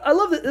I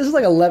love that. This is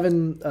like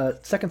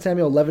 2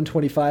 Samuel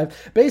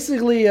 11:25.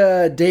 Basically,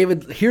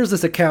 David hears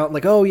this account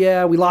like, oh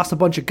yeah, we lost a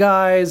bunch of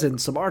guys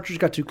and some archers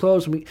got too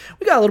close. And we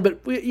got a little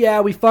bit,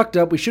 we fucked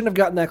up. We shouldn't have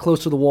gotten that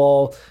close to the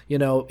wall.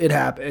 It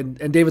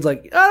happened. And David's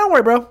like, oh, don't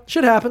worry, bro.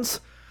 Shit happens.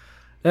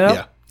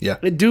 Yeah.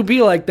 It do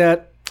be like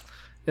that.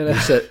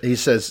 He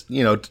says,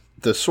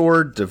 the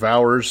sword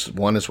devours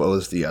one as well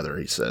as the other,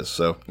 he says.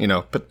 So,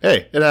 but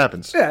hey, it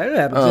happens. Yeah, it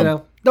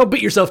happens, Don't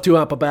beat yourself too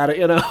up about it,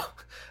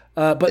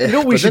 But you know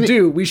what we should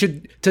do? We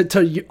should,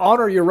 to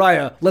honor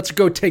Uriah, let's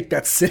go take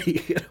that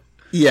city.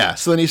 Yeah,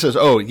 so then he says,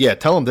 oh, yeah,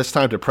 tell him this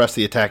time to press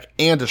the attack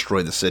and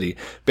destroy the city.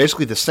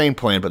 Basically the same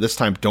plan, but this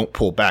time don't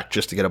pull back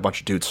just to get a bunch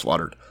of dudes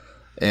slaughtered.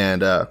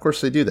 And, of course,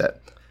 they do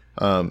that.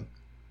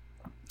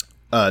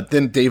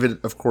 Then David,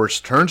 of course,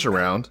 turns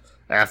around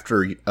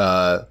after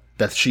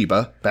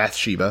Bathsheba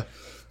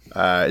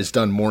is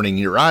done mourning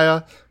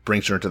Uriah,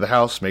 brings her into the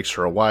house, makes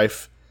her a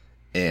wife,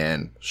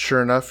 and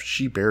sure enough,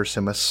 she bears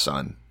him a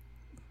son.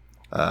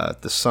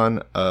 The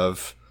son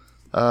of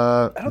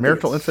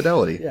marital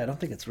infidelity. Yeah, I don't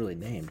think it's really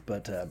named,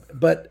 but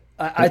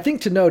I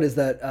think to note is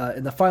that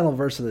in the final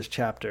verse of this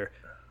chapter,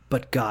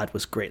 but God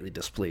was greatly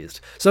displeased.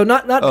 So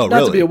not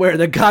really? to be aware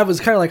that God was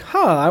kind of like,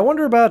 I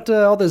wonder about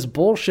all this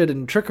bullshit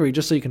and trickery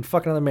just so you can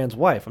fuck another man's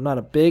wife. I'm not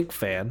a big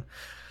fan.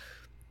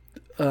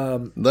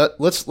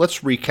 Let's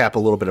recap a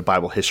little bit of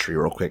Bible history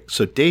real quick.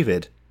 So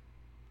David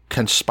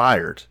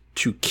conspired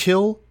to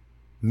kill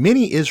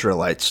many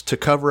Israelites to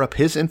cover up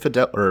his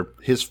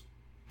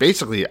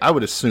basically, I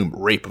would assume,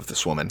 rape of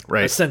this woman,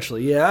 right?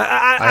 Essentially, yeah.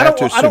 I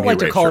don't like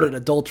to call it an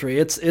adultery.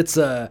 It's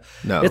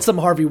some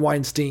Harvey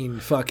Weinstein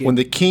fucking. When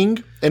the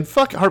king and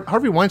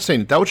Harvey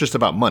Weinstein, that was just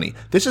about money.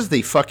 This is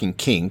the fucking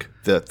king,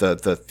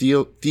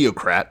 the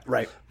theocrat,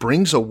 right?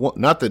 Brings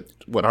not that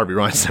what Harvey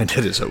Weinstein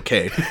did is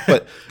okay,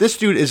 but this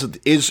dude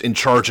is in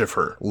charge of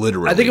her,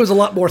 literally. I think it was a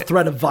lot more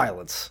threat of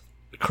violence.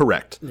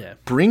 Correct. Yeah.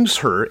 Brings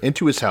her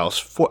into his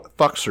house,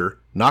 fucks her,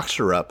 knocks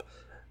her up.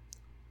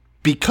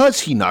 Because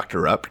he knocked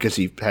her up, because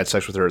he had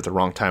sex with her at the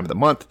wrong time of the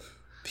month,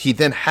 he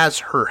then has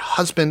her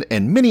husband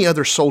and many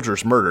other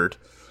soldiers murdered,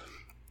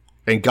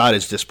 and God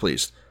is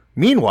displeased.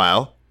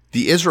 Meanwhile,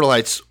 the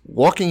Israelites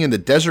walking in the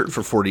desert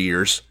for 40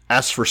 years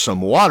asked for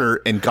some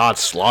water, and God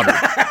slaughtered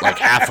like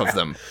half of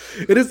them.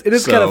 It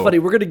is kind of funny.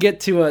 We're going to get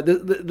to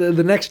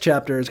the next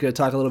chapter is going to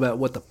talk a little about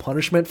what the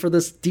punishment for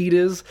this deed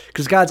is,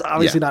 because God's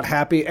obviously not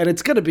happy, and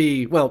it's going to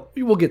be, well,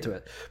 we'll get to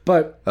it.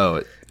 But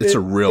it's a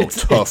real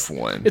tough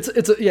one.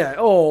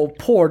 Oh,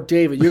 poor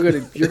David, you're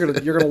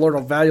gonna learn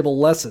a valuable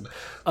lesson.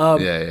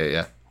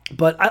 Yeah.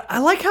 But I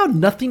like how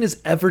nothing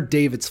is ever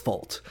David's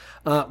fault.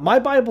 My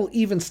Bible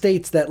even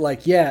states that,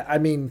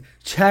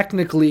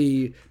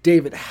 technically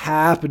David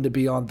happened to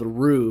be on the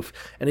roof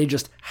and he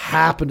just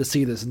happened to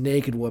see this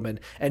naked woman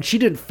and she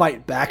didn't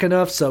fight back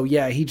enough. So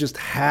yeah, he just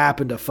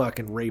happened to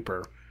fucking rape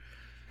her.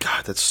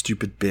 God, that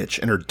stupid bitch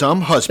and her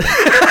dumb husband.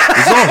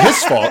 It's all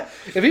his fault.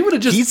 If he would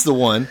have he's the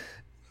one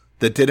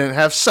that didn't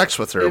have sex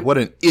with her. What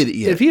an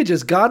idiot. If he had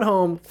just gone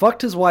home,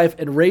 fucked his wife,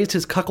 and raised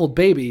his cuckold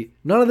baby,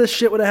 none of this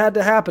shit would have had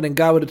to happen, and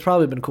God would have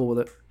probably been cool with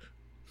it.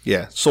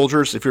 Yeah.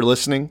 Soldiers, if you're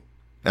listening,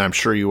 and I'm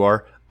sure you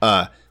are,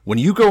 when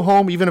you go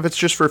home, even if it's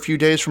just for a few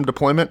days from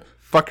deployment,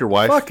 fuck your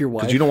wife. Fuck your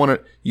wife. Because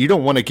you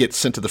don't want to get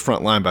sent to the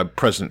front line by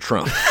President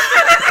Trump.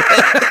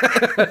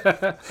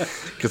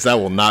 Because that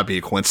will not be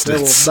a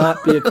coincidence. That will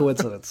not be a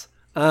coincidence.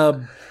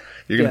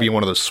 You're going to be in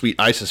one of those sweet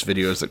ISIS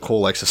videos that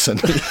Cole likes to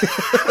send me.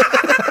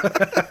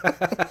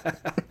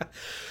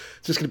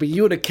 It's just going to be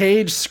you in a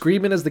cage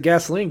screaming as the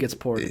gasoline gets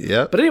poured.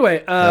 Yep. But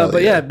anyway,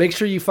 make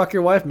sure you fuck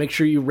your wife. Make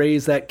sure you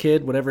raise that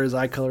kid, whatever his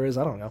eye color is.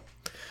 I don't know.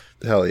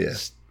 Hell yeah.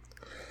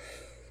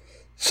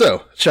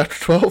 So, chapter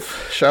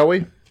 12, shall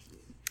we?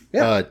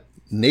 Yeah.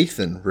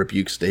 Nathan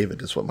rebukes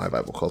David is what my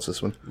Bible calls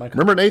this one.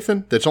 Remember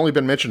Nathan? That's only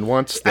been mentioned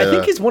once. I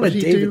think he's one of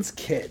David's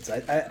kids.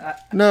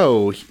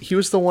 No, he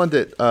was the one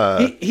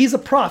that... he's a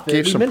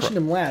prophet. We mentioned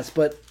him last,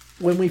 but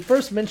when we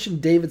first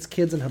mentioned David's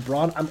kids in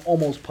Hebron, I'm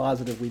almost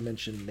positive we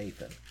mentioned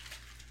Nathan.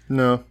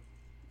 No,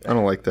 I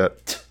don't like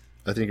that.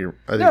 I think you're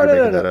making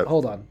that up.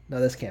 Hold on. No,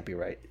 this can't be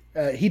right.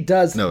 He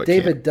does. No,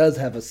 David does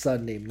have a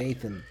son named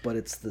Nathan, but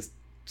it's the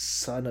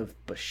son of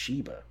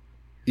Bathsheba.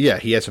 Yeah,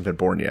 he hasn't been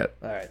born yet.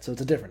 All right, so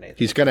it's a different Nathan.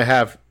 He's going to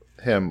have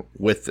him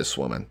with this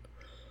woman.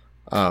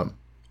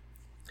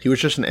 He was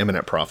just an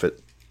eminent prophet,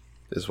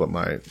 is what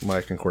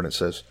my concordance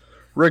says.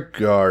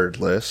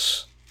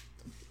 Regardless,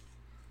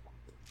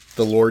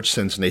 the Lord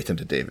sends Nathan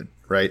to David,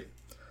 right?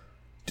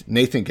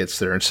 Nathan gets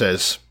there and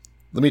says,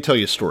 let me tell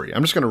you a story.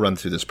 I'm just going to run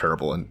through this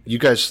parable, and you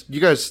guys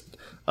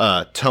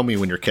tell me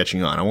when you're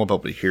catching on. I won't be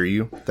able to hear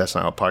you. That's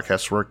not how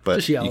podcasts work,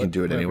 but you can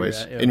do it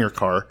anyways in your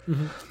car.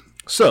 Mm-hmm.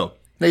 So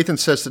Nathan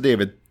says to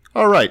David,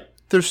 all right,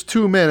 there's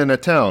two men in a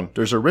town.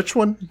 There's a rich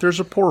one, there's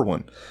a poor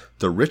one.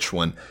 The rich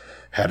one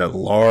had a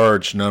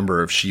large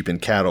number of sheep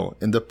and cattle,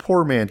 and the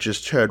poor man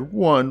just had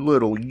one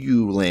little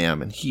ewe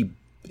lamb, and he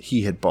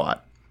had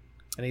bought.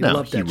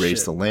 And he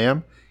raised the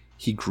lamb.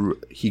 He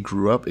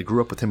grew up. It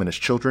grew up with him and his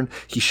children.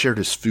 He shared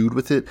his food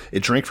with it.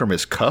 It drank from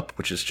his cup,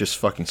 which is just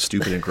fucking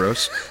stupid and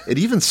gross. It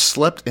even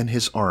slept in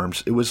his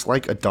arms. It was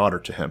like a daughter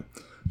to him.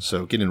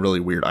 So getting really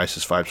weird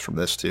ISIS vibes from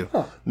this too.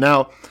 Huh.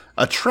 Now,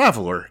 a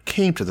traveler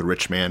came to the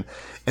rich man,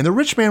 and the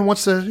rich man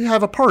wants to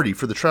have a party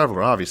for the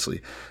traveler,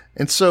 obviously.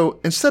 And so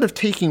instead of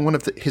taking one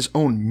of his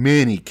own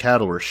many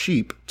cattle or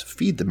sheep to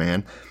feed the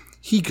man,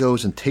 he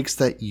goes and takes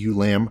that ewe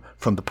lamb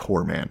from the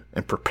poor man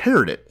and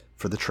prepared it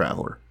for the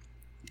traveler.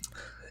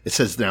 It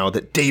says now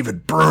that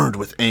David burned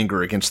with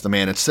anger against the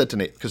man and said to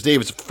Nathan, because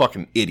David's a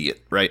fucking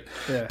idiot, right?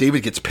 Yeah.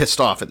 David gets pissed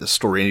off at this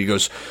story and he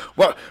goes,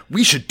 well,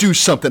 we should do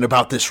something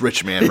about this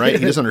rich man, right?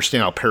 He doesn't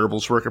understand how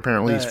parables work,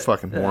 apparently. He's a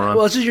fucking moron.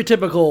 Well, it's just your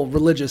typical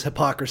religious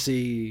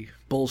hypocrisy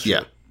bullshit.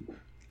 Yeah.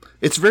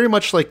 It's very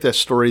much like the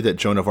story that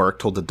Joan of Arc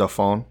told the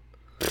Dauphin.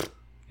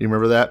 You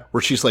remember that?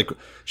 Where she's like,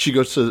 she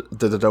goes to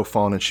the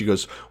Dauphin and she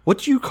goes, what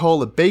do you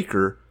call a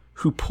baker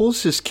who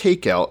pulls his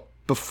cake out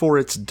before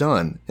it's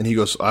done? And he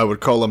goes, I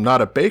would call him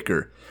not a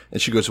baker. And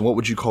she goes, what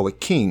would you call a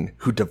king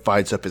who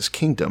divides up his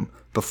kingdom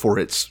before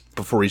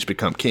he's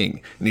become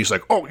king? And he's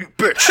like, oh, you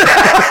bitch.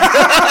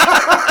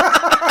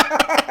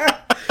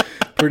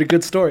 Pretty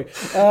good story.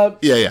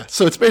 Yeah.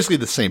 So it's basically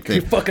the same thing.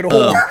 You fucking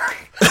whore.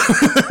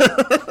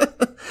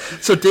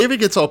 So David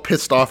gets all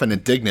pissed off and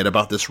indignant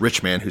about this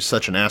rich man who's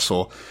such an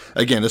asshole.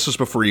 Again, this was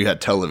before you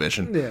had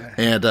television. Yeah.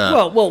 And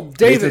well,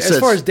 David, as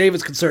far as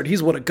David's concerned,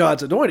 he's one of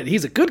God's anointed.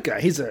 He's a good guy.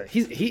 He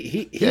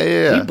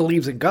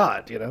believes in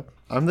God, you know.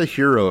 I'm the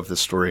hero of this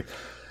story.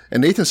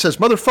 And Nathan says,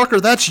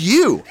 motherfucker, that's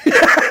you.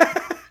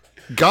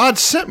 God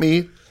sent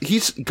me.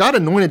 God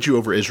anointed you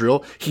over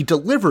Israel. He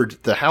delivered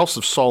the house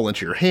of Saul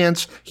into your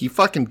hands. He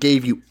fucking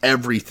gave you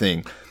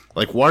everything.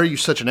 Like, why are you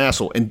such an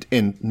asshole? And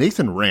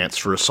Nathan rants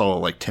for a solid,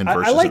 like, 10 verses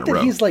in a row. I like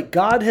that he's like,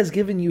 God has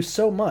given you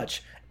so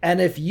much. And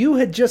if you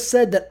had just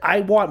said that I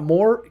want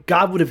more,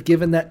 God would have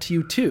given that to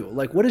you too.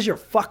 Like, what is your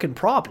fucking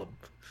problem?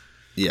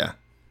 Yeah.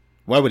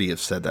 Why would he have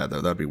said that, though?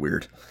 That'd be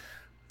weird.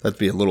 That'd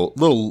be a little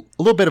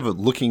bit of a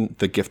looking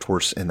the gift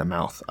horse in the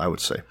mouth, I would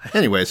say.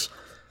 Anyways,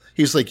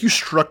 he's like, you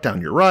struck down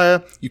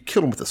Uriah. You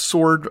killed him with a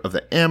sword of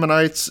the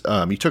Ammonites.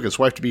 You took his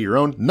wife to be your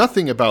own.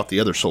 Nothing about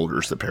the other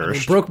soldiers that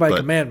perished. Broke my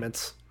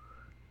commandments.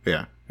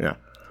 Yeah.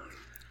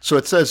 So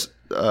it says,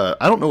 I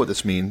don't know what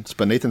this means,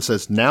 but Nathan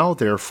says, now,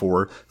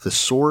 therefore, the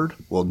sword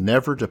will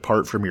never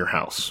depart from your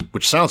house,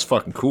 which sounds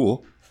fucking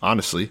cool,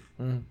 honestly.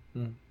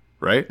 Mm-hmm.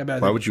 Right?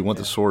 Why would you want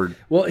the sword?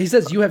 Well, he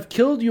says, you have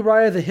killed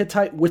Uriah the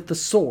Hittite with the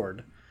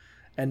sword,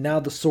 and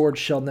now the sword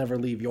shall never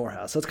leave your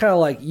house. So it's kind of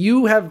like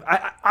you have,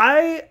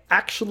 I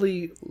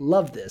actually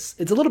love this.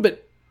 It's a little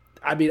bit,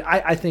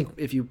 I think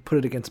if you put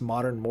it against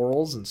modern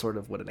morals and sort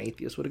of what an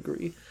atheist would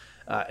agree,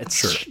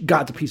 it's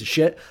God's a piece of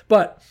shit,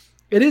 but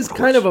it is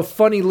kind of a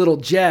funny little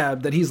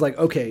jab that he's like,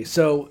 okay,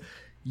 so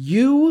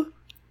you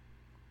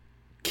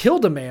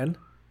killed a man,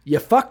 you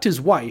fucked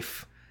his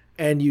wife,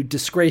 and you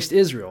disgraced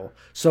Israel.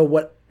 So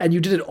what? And you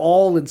did it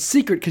all in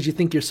secret because you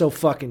think you're so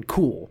fucking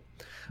cool.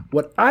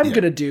 What I'm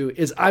going to do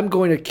is I'm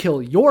going to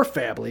kill your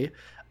family.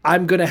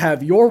 I'm going to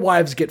have your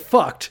wives get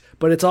fucked,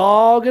 but it's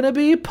all going to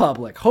be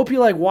public. Hope you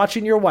like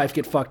watching your wife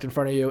get fucked in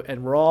front of you,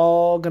 and we're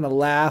all going to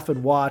laugh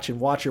and watch your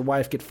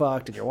wife get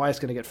fucked, and your wife's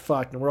going to get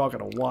fucked, and we're all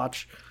going to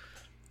watch.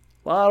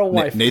 A lot of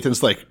wife.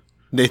 Nathan's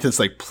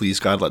like, please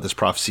God, let this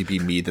prophecy be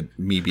me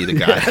be the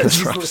guy in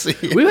this prophecy.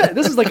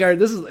 There's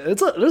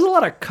a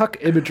lot of cuck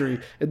imagery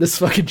in this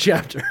fucking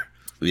chapter.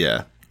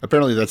 Yeah.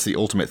 Apparently that's the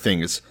ultimate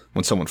thing is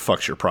when someone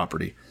fucks your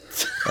property.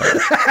 It's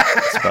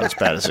about as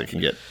bad as it can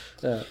get.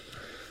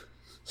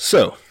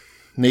 So,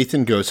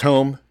 Nathan goes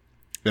home.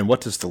 And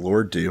what does the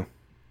Lord do?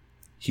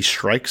 He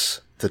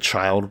strikes the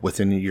child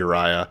within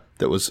Uriah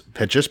that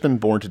had just been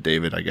born to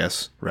David, I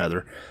guess,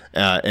 rather,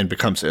 and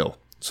becomes ill.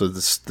 So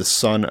the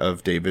son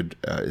of David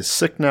is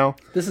sick now.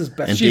 This is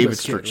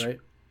Bathsheba's kid, right?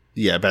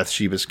 Yeah,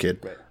 Bathsheba's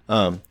kid.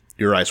 Right.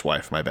 Uriah's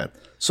wife, my bad.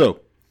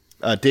 So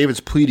David's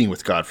pleading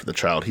with God for the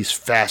child. He's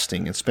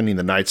fasting and spending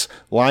the nights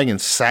lying in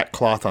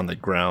sackcloth on the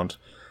ground,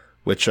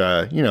 which,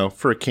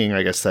 for a king,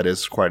 I guess that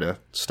is quite a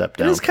step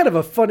down. It's kind of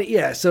a funny,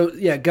 yeah. So,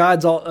 yeah,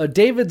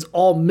 David's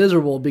all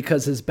miserable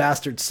because his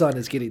bastard son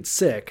is getting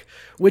sick,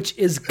 which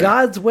is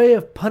God's way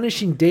of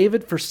punishing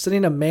David for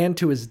sending a man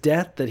to his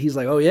death. That he's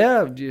like, oh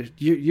yeah,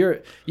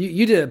 you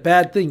did a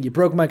bad thing. You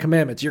broke my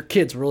commandments. Your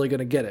kid's really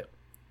gonna get it.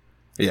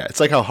 Yeah,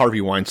 it's like how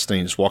Harvey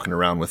Weinstein is walking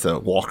around with a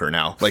walker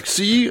now. Like,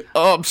 see,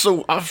 I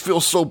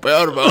feel so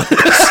bad about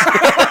this.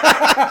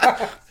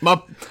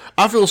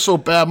 I feel so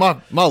bad.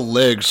 My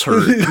legs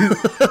hurt.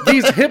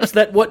 These hips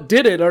that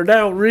did it are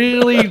now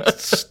really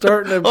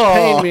starting to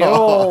pain me.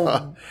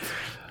 Oh,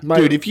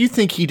 dude, if you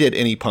think he did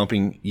any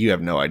pumping, you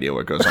have no idea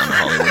what goes on in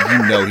Hollywood.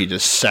 You know he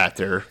just sat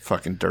there,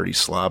 fucking dirty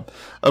slob.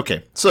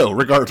 Okay, so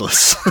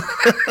regardless.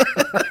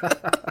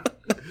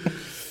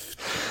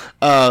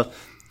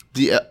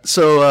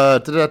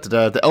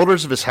 The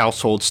elders of his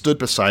household stood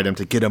beside him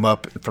to get him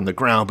up from the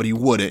ground, but he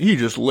wouldn't. He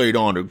just laid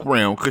on the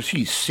ground because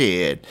he's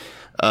sad.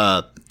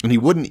 And he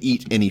wouldn't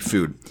eat any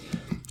food.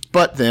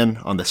 But then,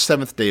 on the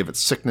 7th day of its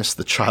sickness,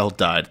 the child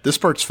died. This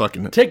part's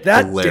fucking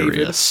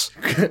hilarious.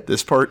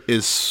 This part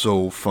is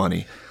so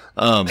funny.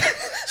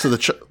 So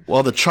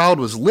while the child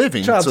was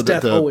living... Child's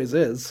death always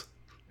is.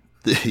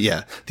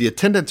 The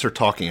attendants are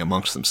talking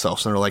amongst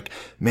themselves, and they're like,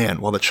 man,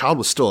 while the child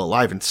was still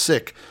alive and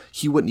sick,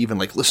 he wouldn't even,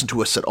 listen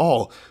to us at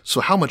all. So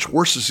how much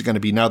worse is it going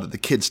to be now that the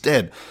kid's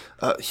dead?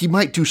 He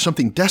might do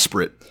something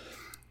desperate.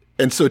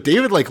 And so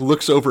David,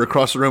 looks over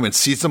across the room and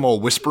sees them all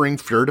whispering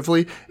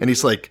furtively, and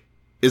he's like,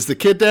 is the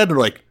kid dead? And they're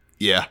like,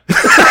 yeah.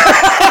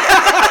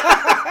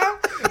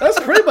 That's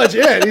pretty much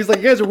it. He's like,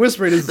 you guys are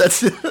whispering.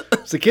 That's it.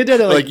 Is the kid dead?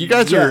 They're like, you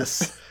guys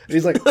yes. are... And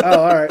he's like, oh,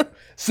 all right.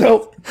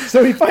 So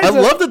he finds I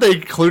love that they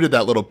included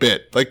that little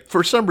bit.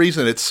 For some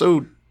reason, it's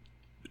so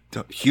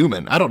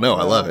human. I don't know.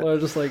 I love it.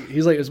 Just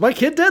he's like, is my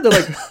kid dead? They're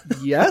like,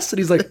 yes. And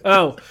he's like,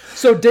 oh.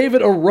 So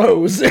David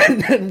arose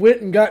and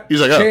went and got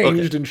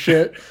changed and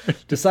shit.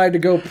 Decided to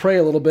go pray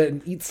a little bit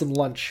and eat some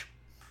lunch.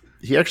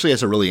 He actually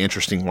has a really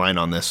interesting line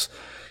on this.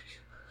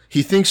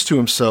 He thinks to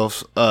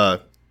himself,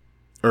 or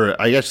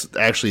I guess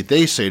actually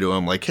they say to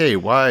him, hey,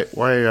 why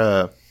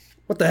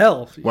what the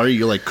hell? Why are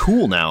you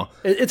cool now?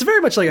 It's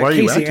very much like a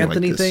Casey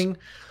Anthony thing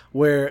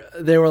where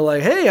they were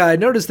like, hey, I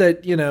noticed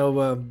that,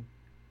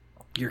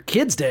 your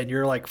kid's dead.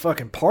 You're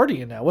fucking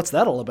partying now. What's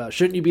that all about?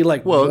 Shouldn't you be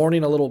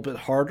mourning a little bit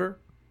harder?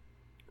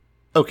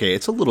 Okay,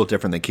 it's a little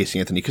different than Casey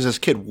Anthony because his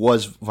kid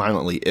was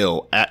violently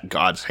ill at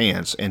God's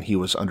hands and he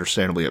was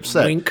understandably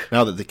upset. Wink.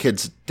 Now that the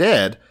kid's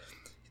dead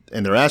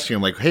and they're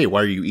asking him hey,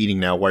 why are you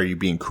eating now? Why are you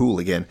being cool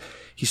again?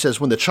 He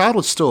says, when the child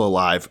was still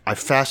alive, I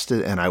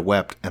fasted and I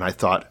wept and I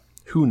thought,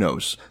 who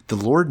knows? The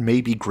Lord may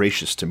be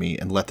gracious to me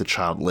and let the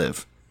child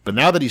live. But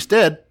now that he's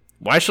dead,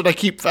 why should I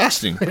keep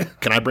fasting?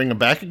 Can I bring him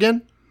back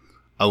again?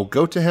 I will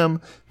go to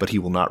him, but he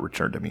will not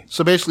return to me.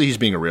 So basically, he's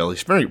being a real.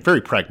 He's very,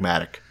 very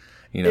pragmatic.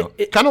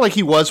 Kind of like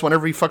he was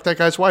whenever he fucked that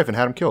guy's wife and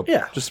had him killed.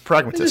 Yeah, just a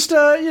pragmatist.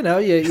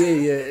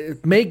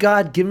 Just may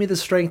God give me the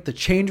strength to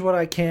change what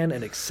I can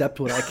and accept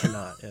what I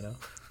cannot.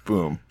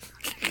 Boom.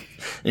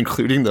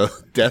 Including the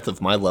death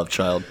of my love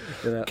child.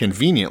 Yeah.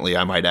 Conveniently,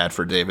 I might add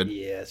for David.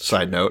 Yeah.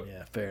 Side note.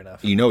 Yeah, fair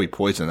enough. He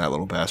poisoned that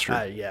little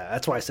bastard. Yeah,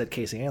 that's why I said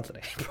Casey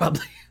Anthony,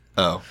 probably.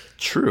 Oh,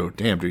 true.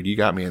 Damn, dude, you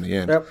got me in the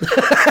end. Yep.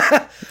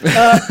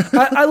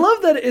 I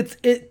love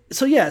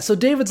that So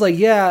David's like,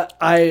 yeah,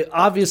 I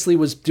obviously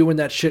was doing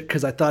that shit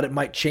because I thought it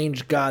might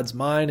change God's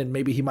mind and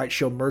maybe he might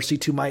show mercy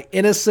to my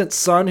innocent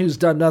son who's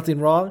done nothing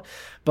wrong.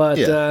 But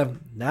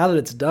now that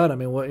it's done, I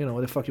mean, what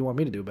the fuck you want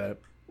me to do about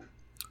it?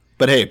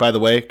 But hey, by the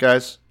way,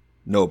 guys,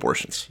 no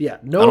abortions. Yeah,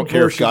 no abortions. I don't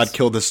care if God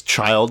killed this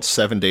child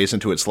 7 days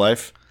into its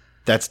life.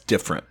 That's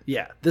different.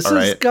 Yeah, this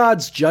is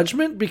God's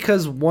judgment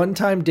because one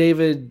time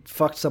David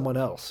fucked someone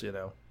else,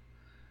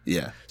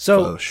 Yeah.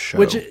 So,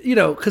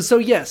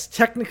 yes,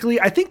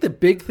 technically, I think the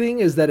big thing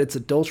is that it's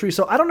adultery.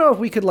 So I don't know if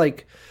we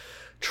could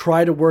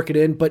try to work it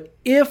in, but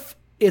if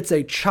it's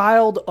a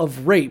child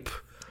of rape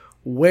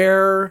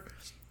where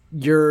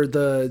you're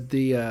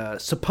the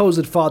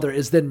supposed father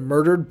is then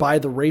murdered by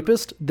the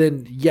rapist,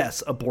 then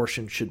yes,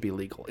 abortion should be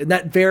legal in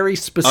that very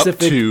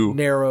specific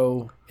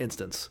narrow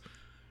instance.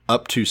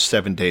 Up to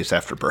 7 days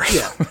after birth.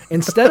 Yeah.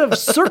 Instead of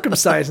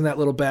circumcising that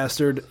little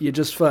bastard, you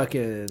just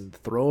fucking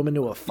throw him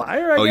into a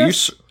fire, I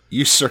guess?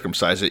 You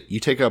circumcise it. You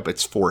take up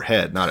its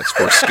forehead, not its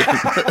foreskin.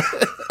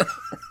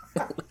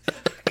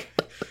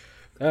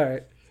 All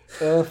right.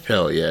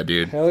 Hell yeah,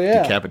 dude. Hell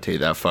yeah.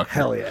 Decapitate that fucker.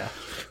 Hell yeah.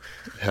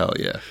 Hell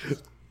yeah.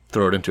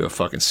 Throw it into a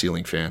fucking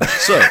ceiling fan.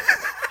 So,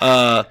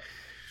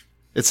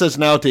 it says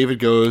now David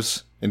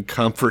goes and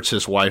comforts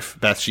his wife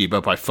Bathsheba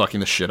by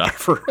fucking the shit out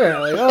of her.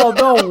 Yeah, oh,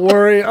 don't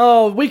worry.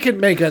 Oh, we can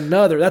make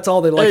another. That's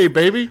all they like. Hey,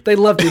 baby. They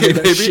love to do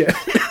that shit.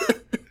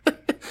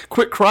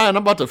 quit crying.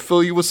 I'm about to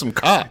fill you with some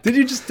cock. Did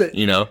you just,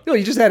 you know? No,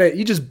 you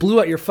just blew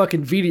out your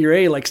fucking V to your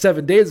A like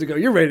 7 days ago.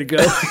 You're ready to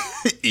go.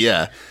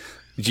 Yeah.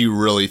 Do you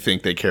really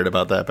think they cared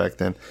about that back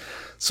then?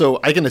 So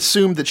I can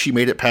assume that she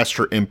made it past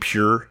her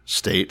impure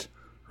state,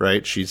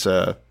 right? She's,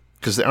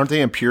 because aren't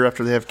they impure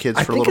after they have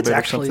kids for a little bit or something?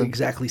 I think it's actually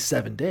exactly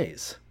 7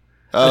 days.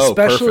 Oh,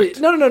 especially, perfect.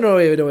 No,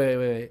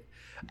 wait.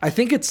 I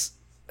think it's,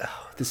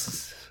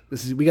 this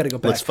is, we got to go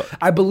back.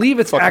 I believe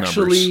it's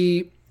actually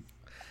numbers.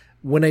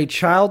 When a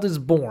child is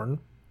born,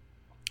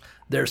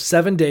 they're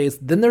 7 days,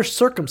 then they're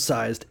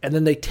circumcised, and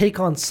then they take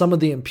on some of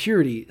the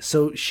impurity.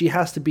 So she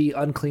has to be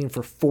unclean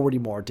for 40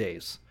 more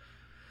days.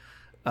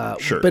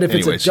 Sure. But if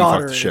it's a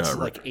daughter, it's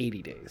like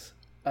 80 days.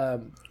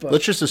 But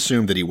let's just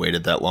assume that he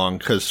waited that long,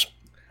 because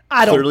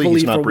I don't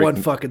believe for one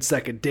fucking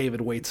second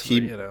David waits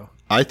for,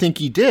 I think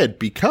he did,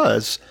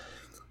 because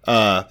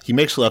he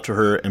makes love to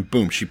her, and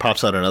boom, she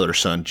pops out another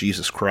son.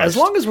 Jesus Christ. As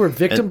long as we're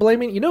victim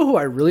blaming, you know who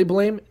I really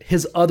blame?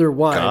 His other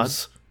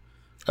wives. God?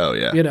 Oh,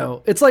 yeah.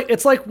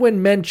 It's like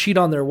when men cheat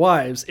on their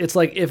wives. It's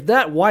like if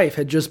that wife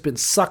had just been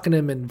sucking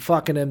him and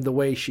fucking him the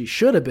way she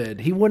should have been,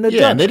 he wouldn't have done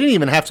it. Yeah, and they didn't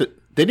even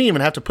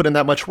have to put in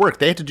that much work.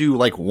 They had to do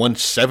like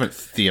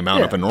 1/7 the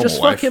amount of a normal wife.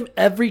 Just fuck him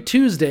every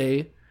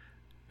Tuesday.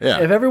 Yeah.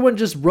 If everyone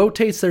just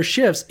rotates their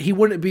shifts, he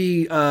wouldn't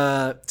be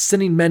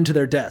sending men to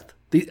their death.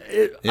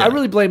 I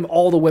really blame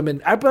all the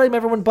women. I blame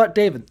everyone but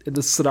David in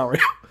this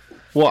scenario.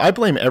 Well, I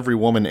blame every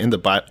woman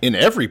in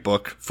every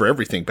book for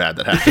everything bad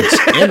that happens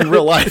and in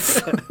real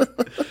life.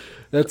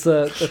 That's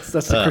the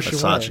Christian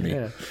misogyny. way.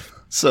 Yeah.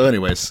 So,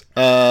 anyways,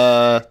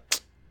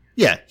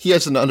 he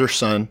has an other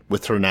son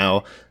with her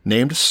now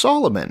named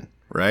Solomon.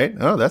 Right?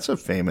 Oh, that's a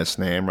famous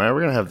name, right?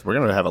 We're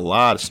gonna have a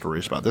lot of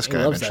stories about this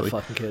guy eventually.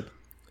 That fucking kid.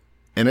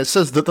 And it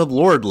says that the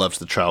Lord loves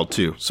the child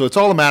too. So it's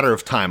all a matter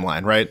of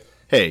timeline, right?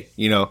 Hey,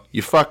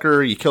 you fuck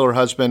her, you kill her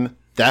husband,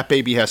 that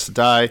baby has to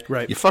die.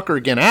 Right. You fuck her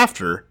again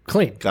after.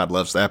 Clean. God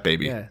loves that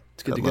baby. Yeah,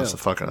 it's good God to loves go.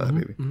 the fuck out of that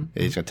baby. Mm-hmm.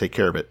 Yeah, he's gonna take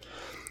care of it.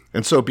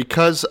 And so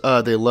because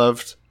they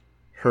loved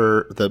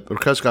her,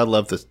 because God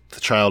loved the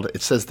child,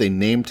 it says they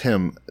named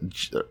him.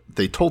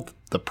 They told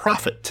the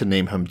prophet to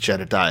name him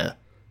Jedediah,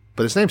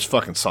 but his name's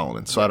fucking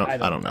Solomon. So I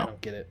don't know. I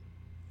don't get it.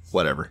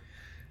 Whatever.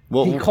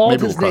 Well, he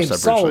called his name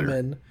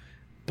Solomon.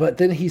 But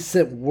then he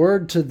sent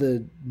word to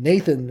the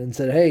Nathan and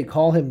said, "Hey,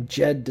 call him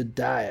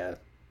Jedediah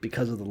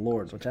because of the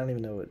Lord," which I don't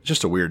even know what.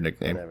 Just a weird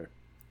nickname.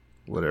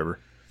 Whatever.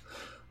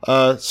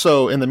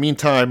 So in the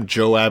meantime,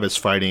 Joab is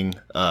fighting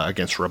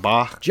against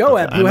Rabbah.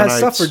 Joab, who has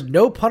suffered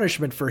no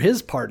punishment for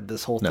his part of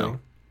this whole thing.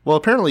 Well,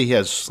 apparently he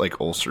has like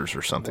ulcers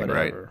or something,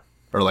 right?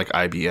 Or like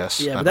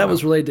IBS. Yeah, but that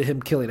was related to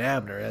him killing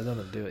Abner. I don't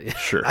know do it.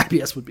 Sure.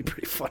 IBS would be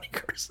pretty funny,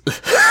 Curse.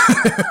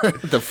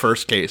 The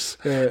first case.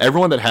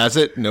 Everyone that has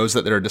it knows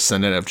that they're a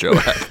descendant of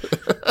Joab.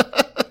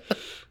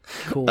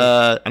 Cool.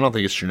 I don't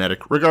think it's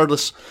genetic.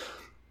 Regardless,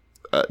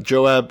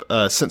 Joab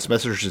sent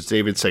messages to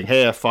David saying,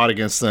 "Hey, I fought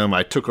against them.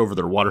 I took over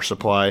their water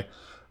supply.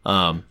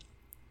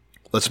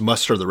 Let's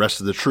muster the rest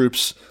of the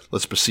troops.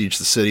 Let's besiege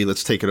the city.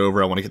 Let's take it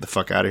over. I want to get the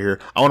fuck out of here.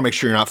 I want to make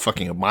sure you're not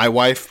fucking my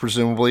wife,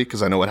 presumably,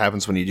 because I know what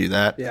happens when you do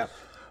that." Yeah.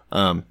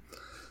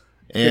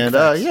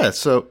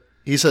 So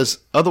he says,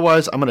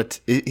 otherwise,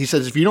 he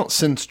says, if you don't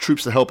send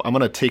troops to help, I'm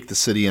going to take the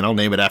city and I'll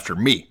name it after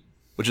me,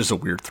 which is a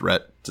weird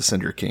threat to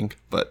send your king,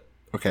 but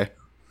okay.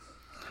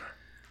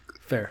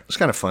 Fair. It's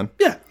kind of fun.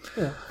 Yeah.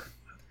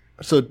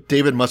 So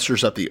David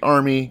musters up the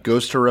army,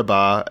 goes to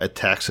Rabbah,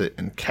 attacks it,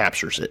 and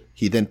captures it.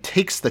 He then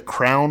takes the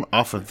crown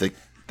off of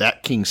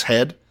that king's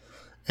head,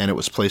 and it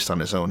was placed on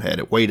his own head.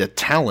 It weighed a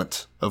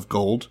talent of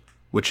gold,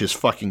 which is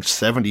fucking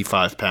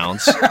 75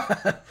 pounds.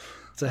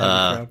 It's a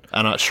heavy crown.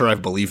 I'm not sure I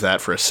believe that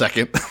for a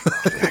second.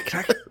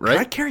 Right? Can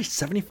I carry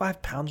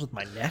 75 pounds with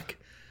my neck?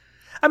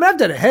 I mean, I've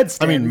done a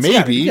headstand. I mean,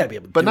 maybe, you gotta be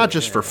able to but not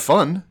just for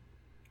fun.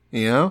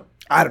 I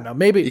don't know.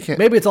 Maybe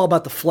it's all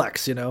about the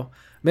flex.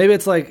 Maybe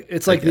it's like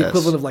the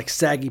equivalent of like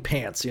saggy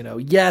pants.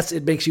 Yes,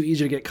 it makes you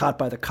easier to get caught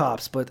by the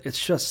cops, but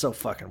it's just so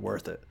fucking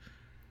worth it.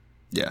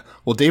 Yeah.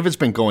 Well, David's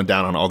been going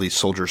down on all these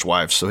soldiers'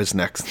 wives, so his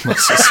neck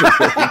muscles are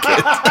really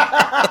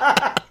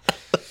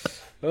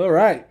good. All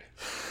right.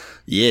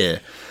 Yeah.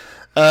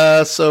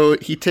 So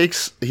he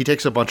takes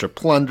a bunch of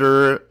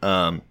plunder,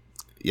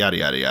 yada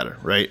yada yada,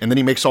 right? And then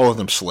he makes all of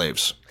them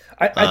slaves.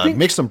 I think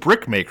makes them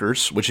brick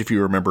makers, which, if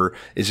you remember,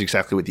 is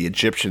exactly what the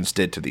Egyptians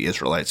did to the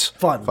Israelites.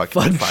 Fun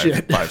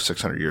shit.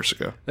 500-600 years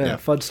ago. Yeah,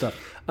 fun stuff.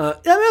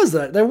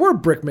 There were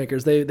brick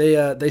makers.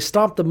 They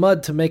stomped the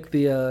mud to make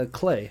the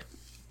clay.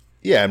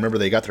 Yeah, I remember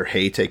they got their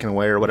hay taken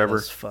away or whatever.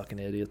 Those fucking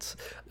idiots.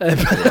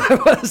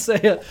 I want to say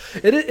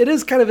it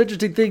is kind of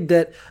interesting thing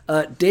that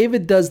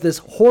David does this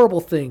horrible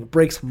thing,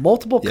 breaks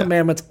multiple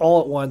commandments all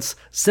at once,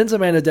 sends a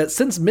man to death,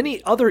 sends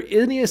many other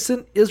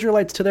innocent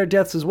Israelites to their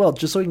deaths as well,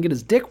 just so he can get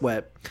his dick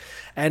wet.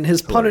 And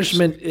his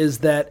punishment is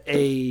that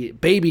a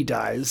baby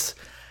dies,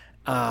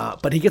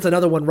 but he gets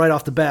another one right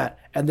off the bat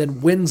and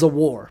then wins a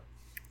war.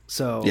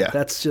 So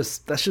that's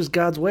just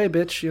God's way,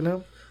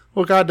 bitch,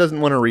 Well, God doesn't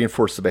want to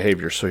reinforce the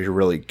behavior, so you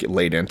really get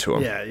laid into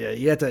him. Yeah.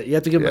 You have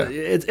to give him.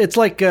 It's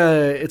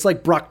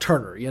like Brock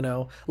Turner, you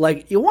know.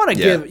 Like you want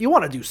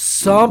to do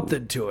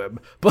something to him,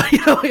 but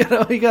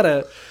you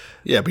gotta.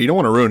 Yeah, but you don't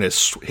want to ruin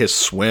his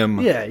swim.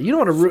 Yeah, you don't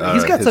want to ruin.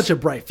 He's got such a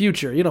bright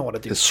future. You don't want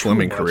to do his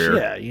swimming career.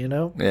 Yeah, you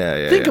know.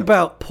 Yeah. Think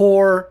about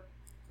poor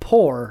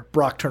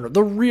Brock Turner,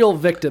 the real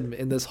victim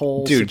in this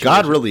whole. Dude, situation.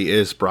 God really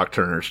is Brock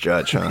Turner's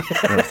judge, huh?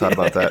 I never thought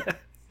about that.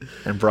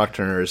 And Brock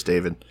Turner is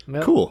David.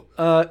 Yep. Cool.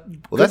 Well,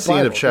 that's the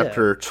end of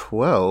chapter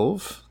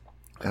 12,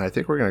 and I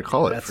think we're going to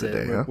call it for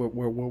today. Huh?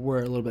 We're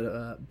a little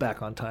bit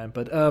back on time,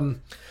 but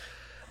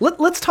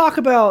let's talk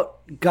about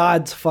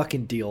God's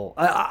fucking deal.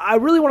 I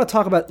really want to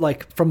talk about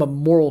like from a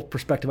moral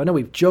perspective. I know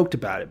we've joked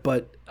about it,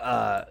 but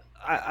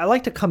I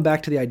like to come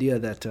back to the idea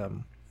that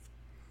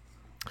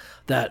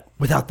that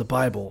without the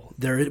Bible,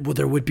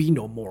 there would be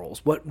no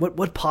morals.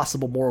 What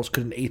possible morals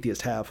could an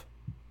atheist have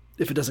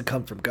if it doesn't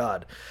come from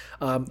God?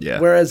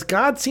 Whereas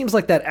God seems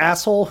like that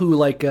asshole who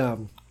like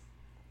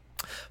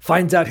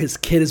finds out his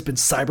kid has been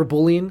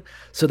cyberbullying,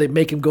 so they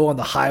make him go on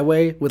the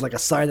highway with like a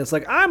sign that's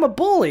like, I'm a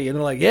bully. And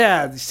they're like,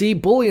 yeah, see,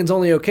 bullying's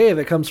only okay if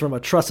it comes from a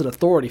trusted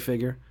authority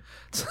figure.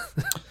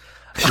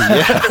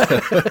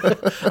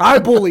 I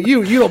bully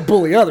you, you don't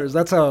bully others.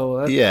 That's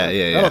how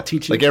that'll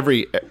teach you. Like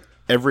every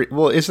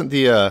well, isn't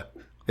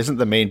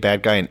the main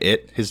bad guy in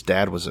It, his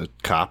dad was a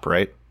cop,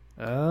 right?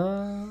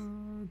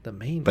 The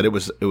main, but it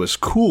was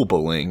cool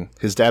bullying.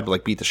 His dad would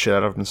like beat the shit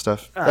out of him and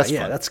stuff. That's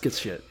fun. That's good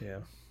shit.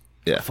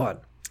 Yeah, fun,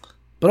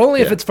 but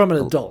only if it's from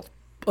an adult.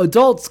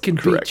 Adults can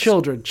beat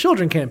children.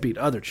 Children can't beat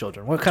other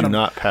children. Do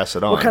not pass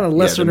it on. What kind of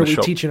lesson are we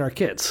teaching our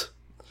kids?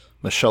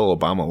 Michelle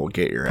Obama will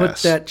get your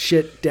ass. Put that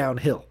shit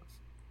downhill.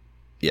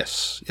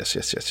 Yes.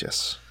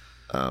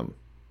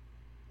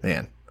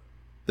 Man,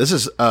 this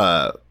is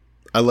I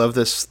love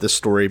this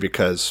story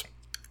because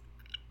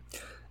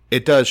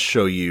it does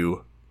show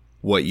you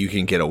what you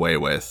can get away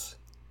with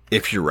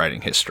if you're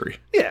writing history.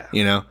 Yeah.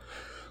 You know?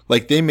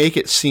 Like, they make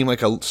it seem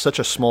like such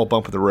a small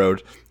bump of the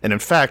road. And in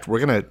fact,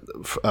 we're going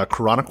to,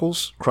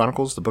 Chronicles,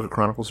 the book of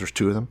Chronicles, there's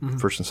two of them,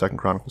 First and Second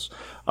Chronicles,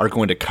 are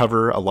going to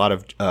cover a lot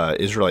of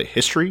Israelite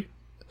history.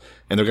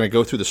 And they're going to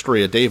go through the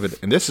story of David.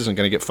 And this isn't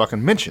going to get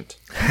fucking mentioned.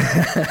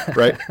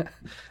 Right?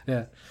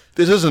 Yeah.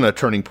 This isn't a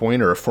turning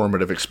point or a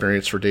formative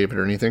experience for David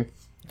or anything.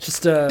 It's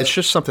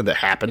just something that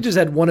happened. He just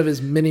had one of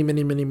his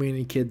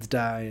many kids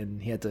die, and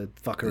he had to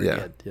fuck her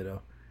again. You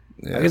know,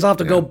 I guess I'll have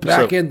to go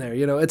back in there.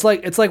 You know, it's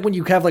like when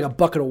you have like a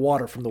bucket of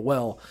water from the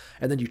well,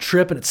 and then you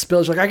trip and it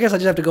spills. You're like, I guess I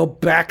just have to go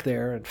back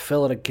there and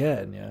fill it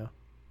again. You know,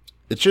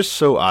 it's just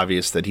so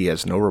obvious that he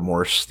has no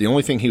remorse. The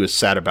only thing he was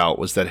sad about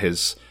was that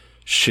his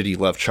shitty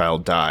love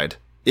child died,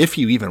 if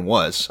he even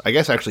was. I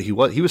guess actually he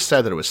was. He was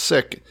sad that it was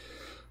sick,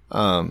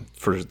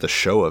 for the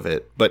show of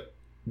it, but.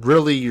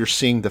 Really, you're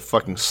seeing the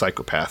fucking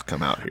psychopath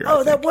come out here.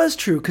 Oh, that was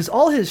true, because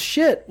all his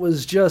shit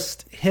was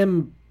just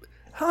him.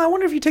 I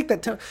wonder if you take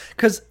that time,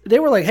 because they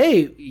were like,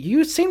 hey,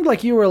 you seemed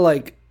like you were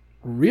like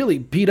really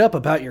beat up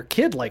about your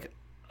kid like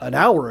an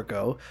hour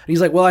ago. And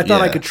he's like, well, I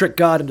thought I could trick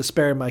God into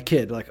sparing my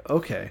kid. Like,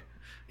 okay.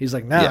 He's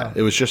like, nah. Yeah,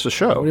 it was just a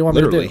show. What do you want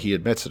Literally, me to do? He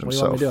admits it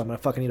himself. What do you want me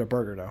to do? I'm going to fucking eat a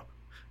burger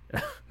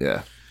now.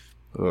 Yeah.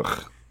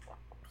 Ugh.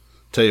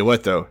 Tell you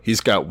what, though, he's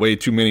got way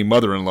too many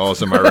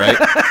mother-in-laws, am I right?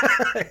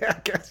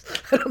 I guess.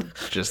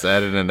 Just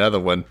added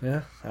another one.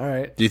 Yeah, all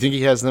right. Do you think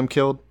he has them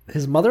killed?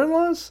 His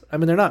mother-in-laws? I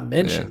mean, they're not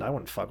mentioned. Yeah. I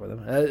wouldn't fuck with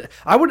them.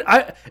 I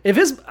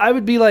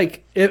would be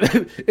like,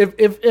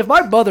 if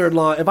my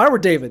mother-in-law, if I were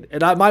David,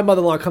 and my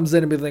mother-in-law comes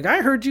in and be like,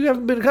 I heard you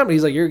haven't been coming.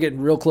 He's like, you're getting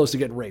real close to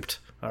getting raped.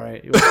 All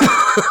right.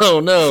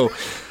 Oh, no.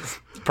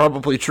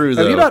 Probably true,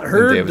 though. Have you not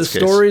heard the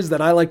stories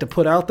that I like to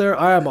put out there?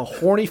 I am a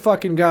horny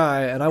fucking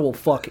guy, and I will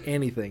fuck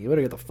anything. You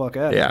better get the fuck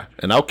out of here. Yeah,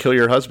 and I'll kill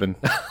your husband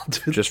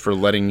just for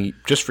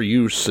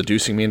you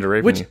seducing me into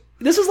raping you.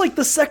 This is like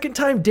the second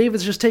time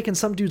David's just taken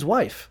some dude's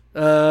wife.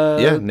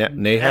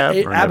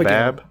 Nahab or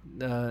Abigail.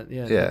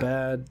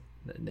 Nabab.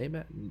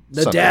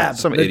 Nadab.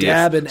 Some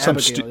Nadab idiot. And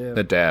Abigail.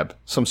 Nadab.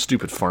 Some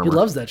stupid farmer. He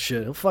loves that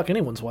shit. He'll fuck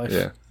anyone's wife.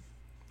 Yeah.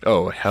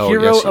 Oh, hell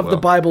Hero yes, he of will. the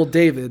Bible,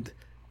 David.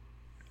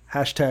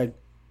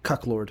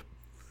 #cucklord.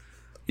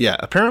 Yeah,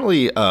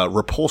 apparently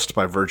repulsed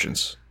by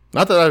virgins.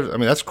 Not that I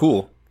mean, that's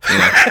cool. You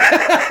know?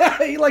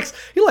 he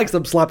likes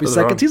them sloppy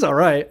seconds. He's all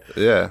right.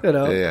 Yeah, you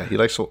know. Yeah. He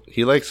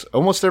likes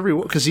almost every,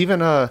 because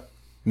even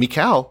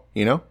Michal,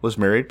 was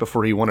married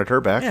before he wanted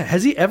her back. Yeah,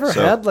 has he ever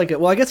had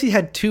well, I guess he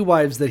had two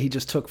wives that he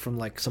just took from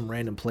like some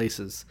random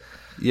places.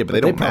 Yeah, but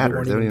they don't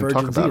matter. They don't even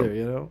talk about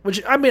either, them.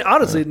 Which, I mean,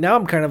 honestly, now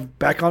I'm kind of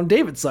back on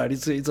David's side.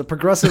 He's a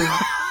progressive.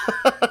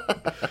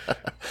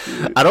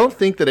 I don't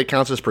think that it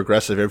counts as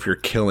progressive if you're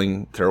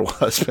killing their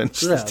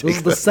husbands. Yeah, this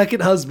is the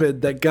second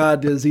husband that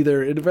God is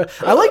either.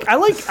 I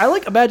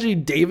like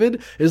imagining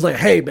David is like,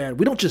 hey man,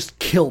 we don't just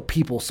kill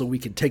people so we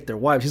can take their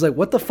wives. He's like,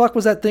 what the fuck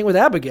was that thing with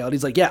Abigail? And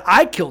he's like, yeah,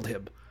 I killed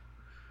him.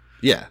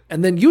 Yeah,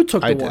 and then you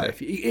took the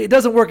wife. It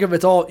doesn't work if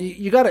it's all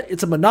you gotta.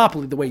 It's a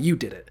monopoly the way you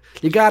did it.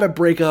 You gotta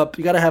break up.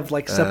 You gotta have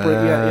like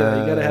separate. You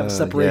gotta have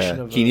separation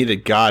of. He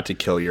needed God to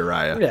kill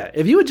Uriah. Yeah,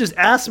 if you had just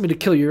asked me to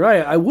kill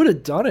Uriah, I would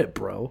have done it,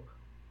 bro.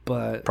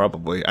 But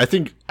probably. I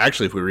think,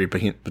 actually, if we read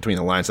between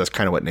the lines, that's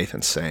kind of what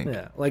Nathan's saying.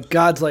 Yeah, like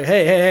God's like,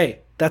 hey,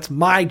 that's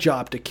my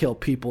job to kill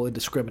people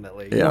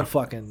indiscriminately. You don't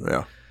fucking...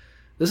 Yeah.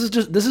 This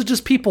is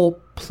just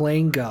people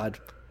playing God.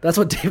 That's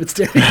what David's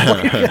standing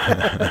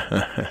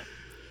for.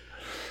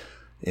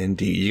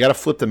 Indeed. You got to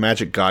flip the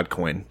magic God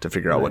coin to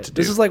figure out what to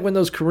do. This is like when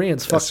those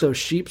Koreans fuck those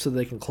sheep so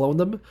they can clone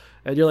them.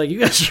 And you're like, you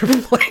guys are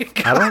playing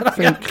God. I don't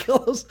think... kill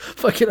those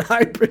fucking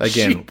hybrid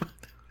sheep.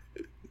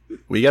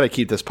 We got to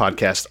keep this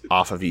podcast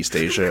off of East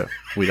Asia.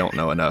 We don't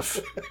know enough.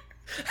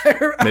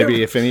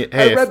 Maybe if any...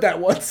 Hey, I read that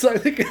once. I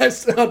think I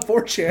said on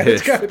 4chan.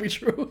 It's got to be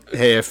true.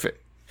 Hey,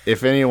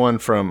 if anyone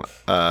from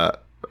our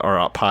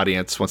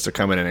audience wants to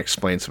come in and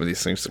explain some of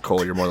these things to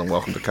Cole, you're more than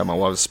welcome to come on.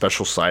 We'll have a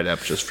special side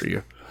app just for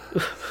you.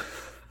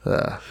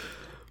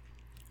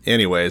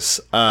 Anyways,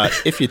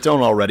 if you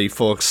don't already,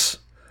 folks,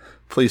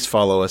 please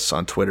follow us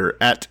on Twitter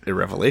at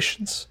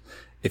Irrevelations.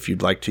 If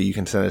you'd like to, you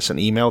can send us an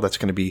email. That's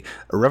going to be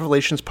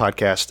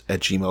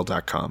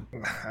irrevelationspodcast@gmail.com.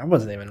 I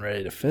wasn't even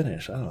ready to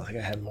finish. I don't think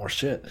I had more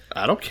shit.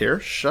 I don't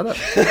care. Shut up.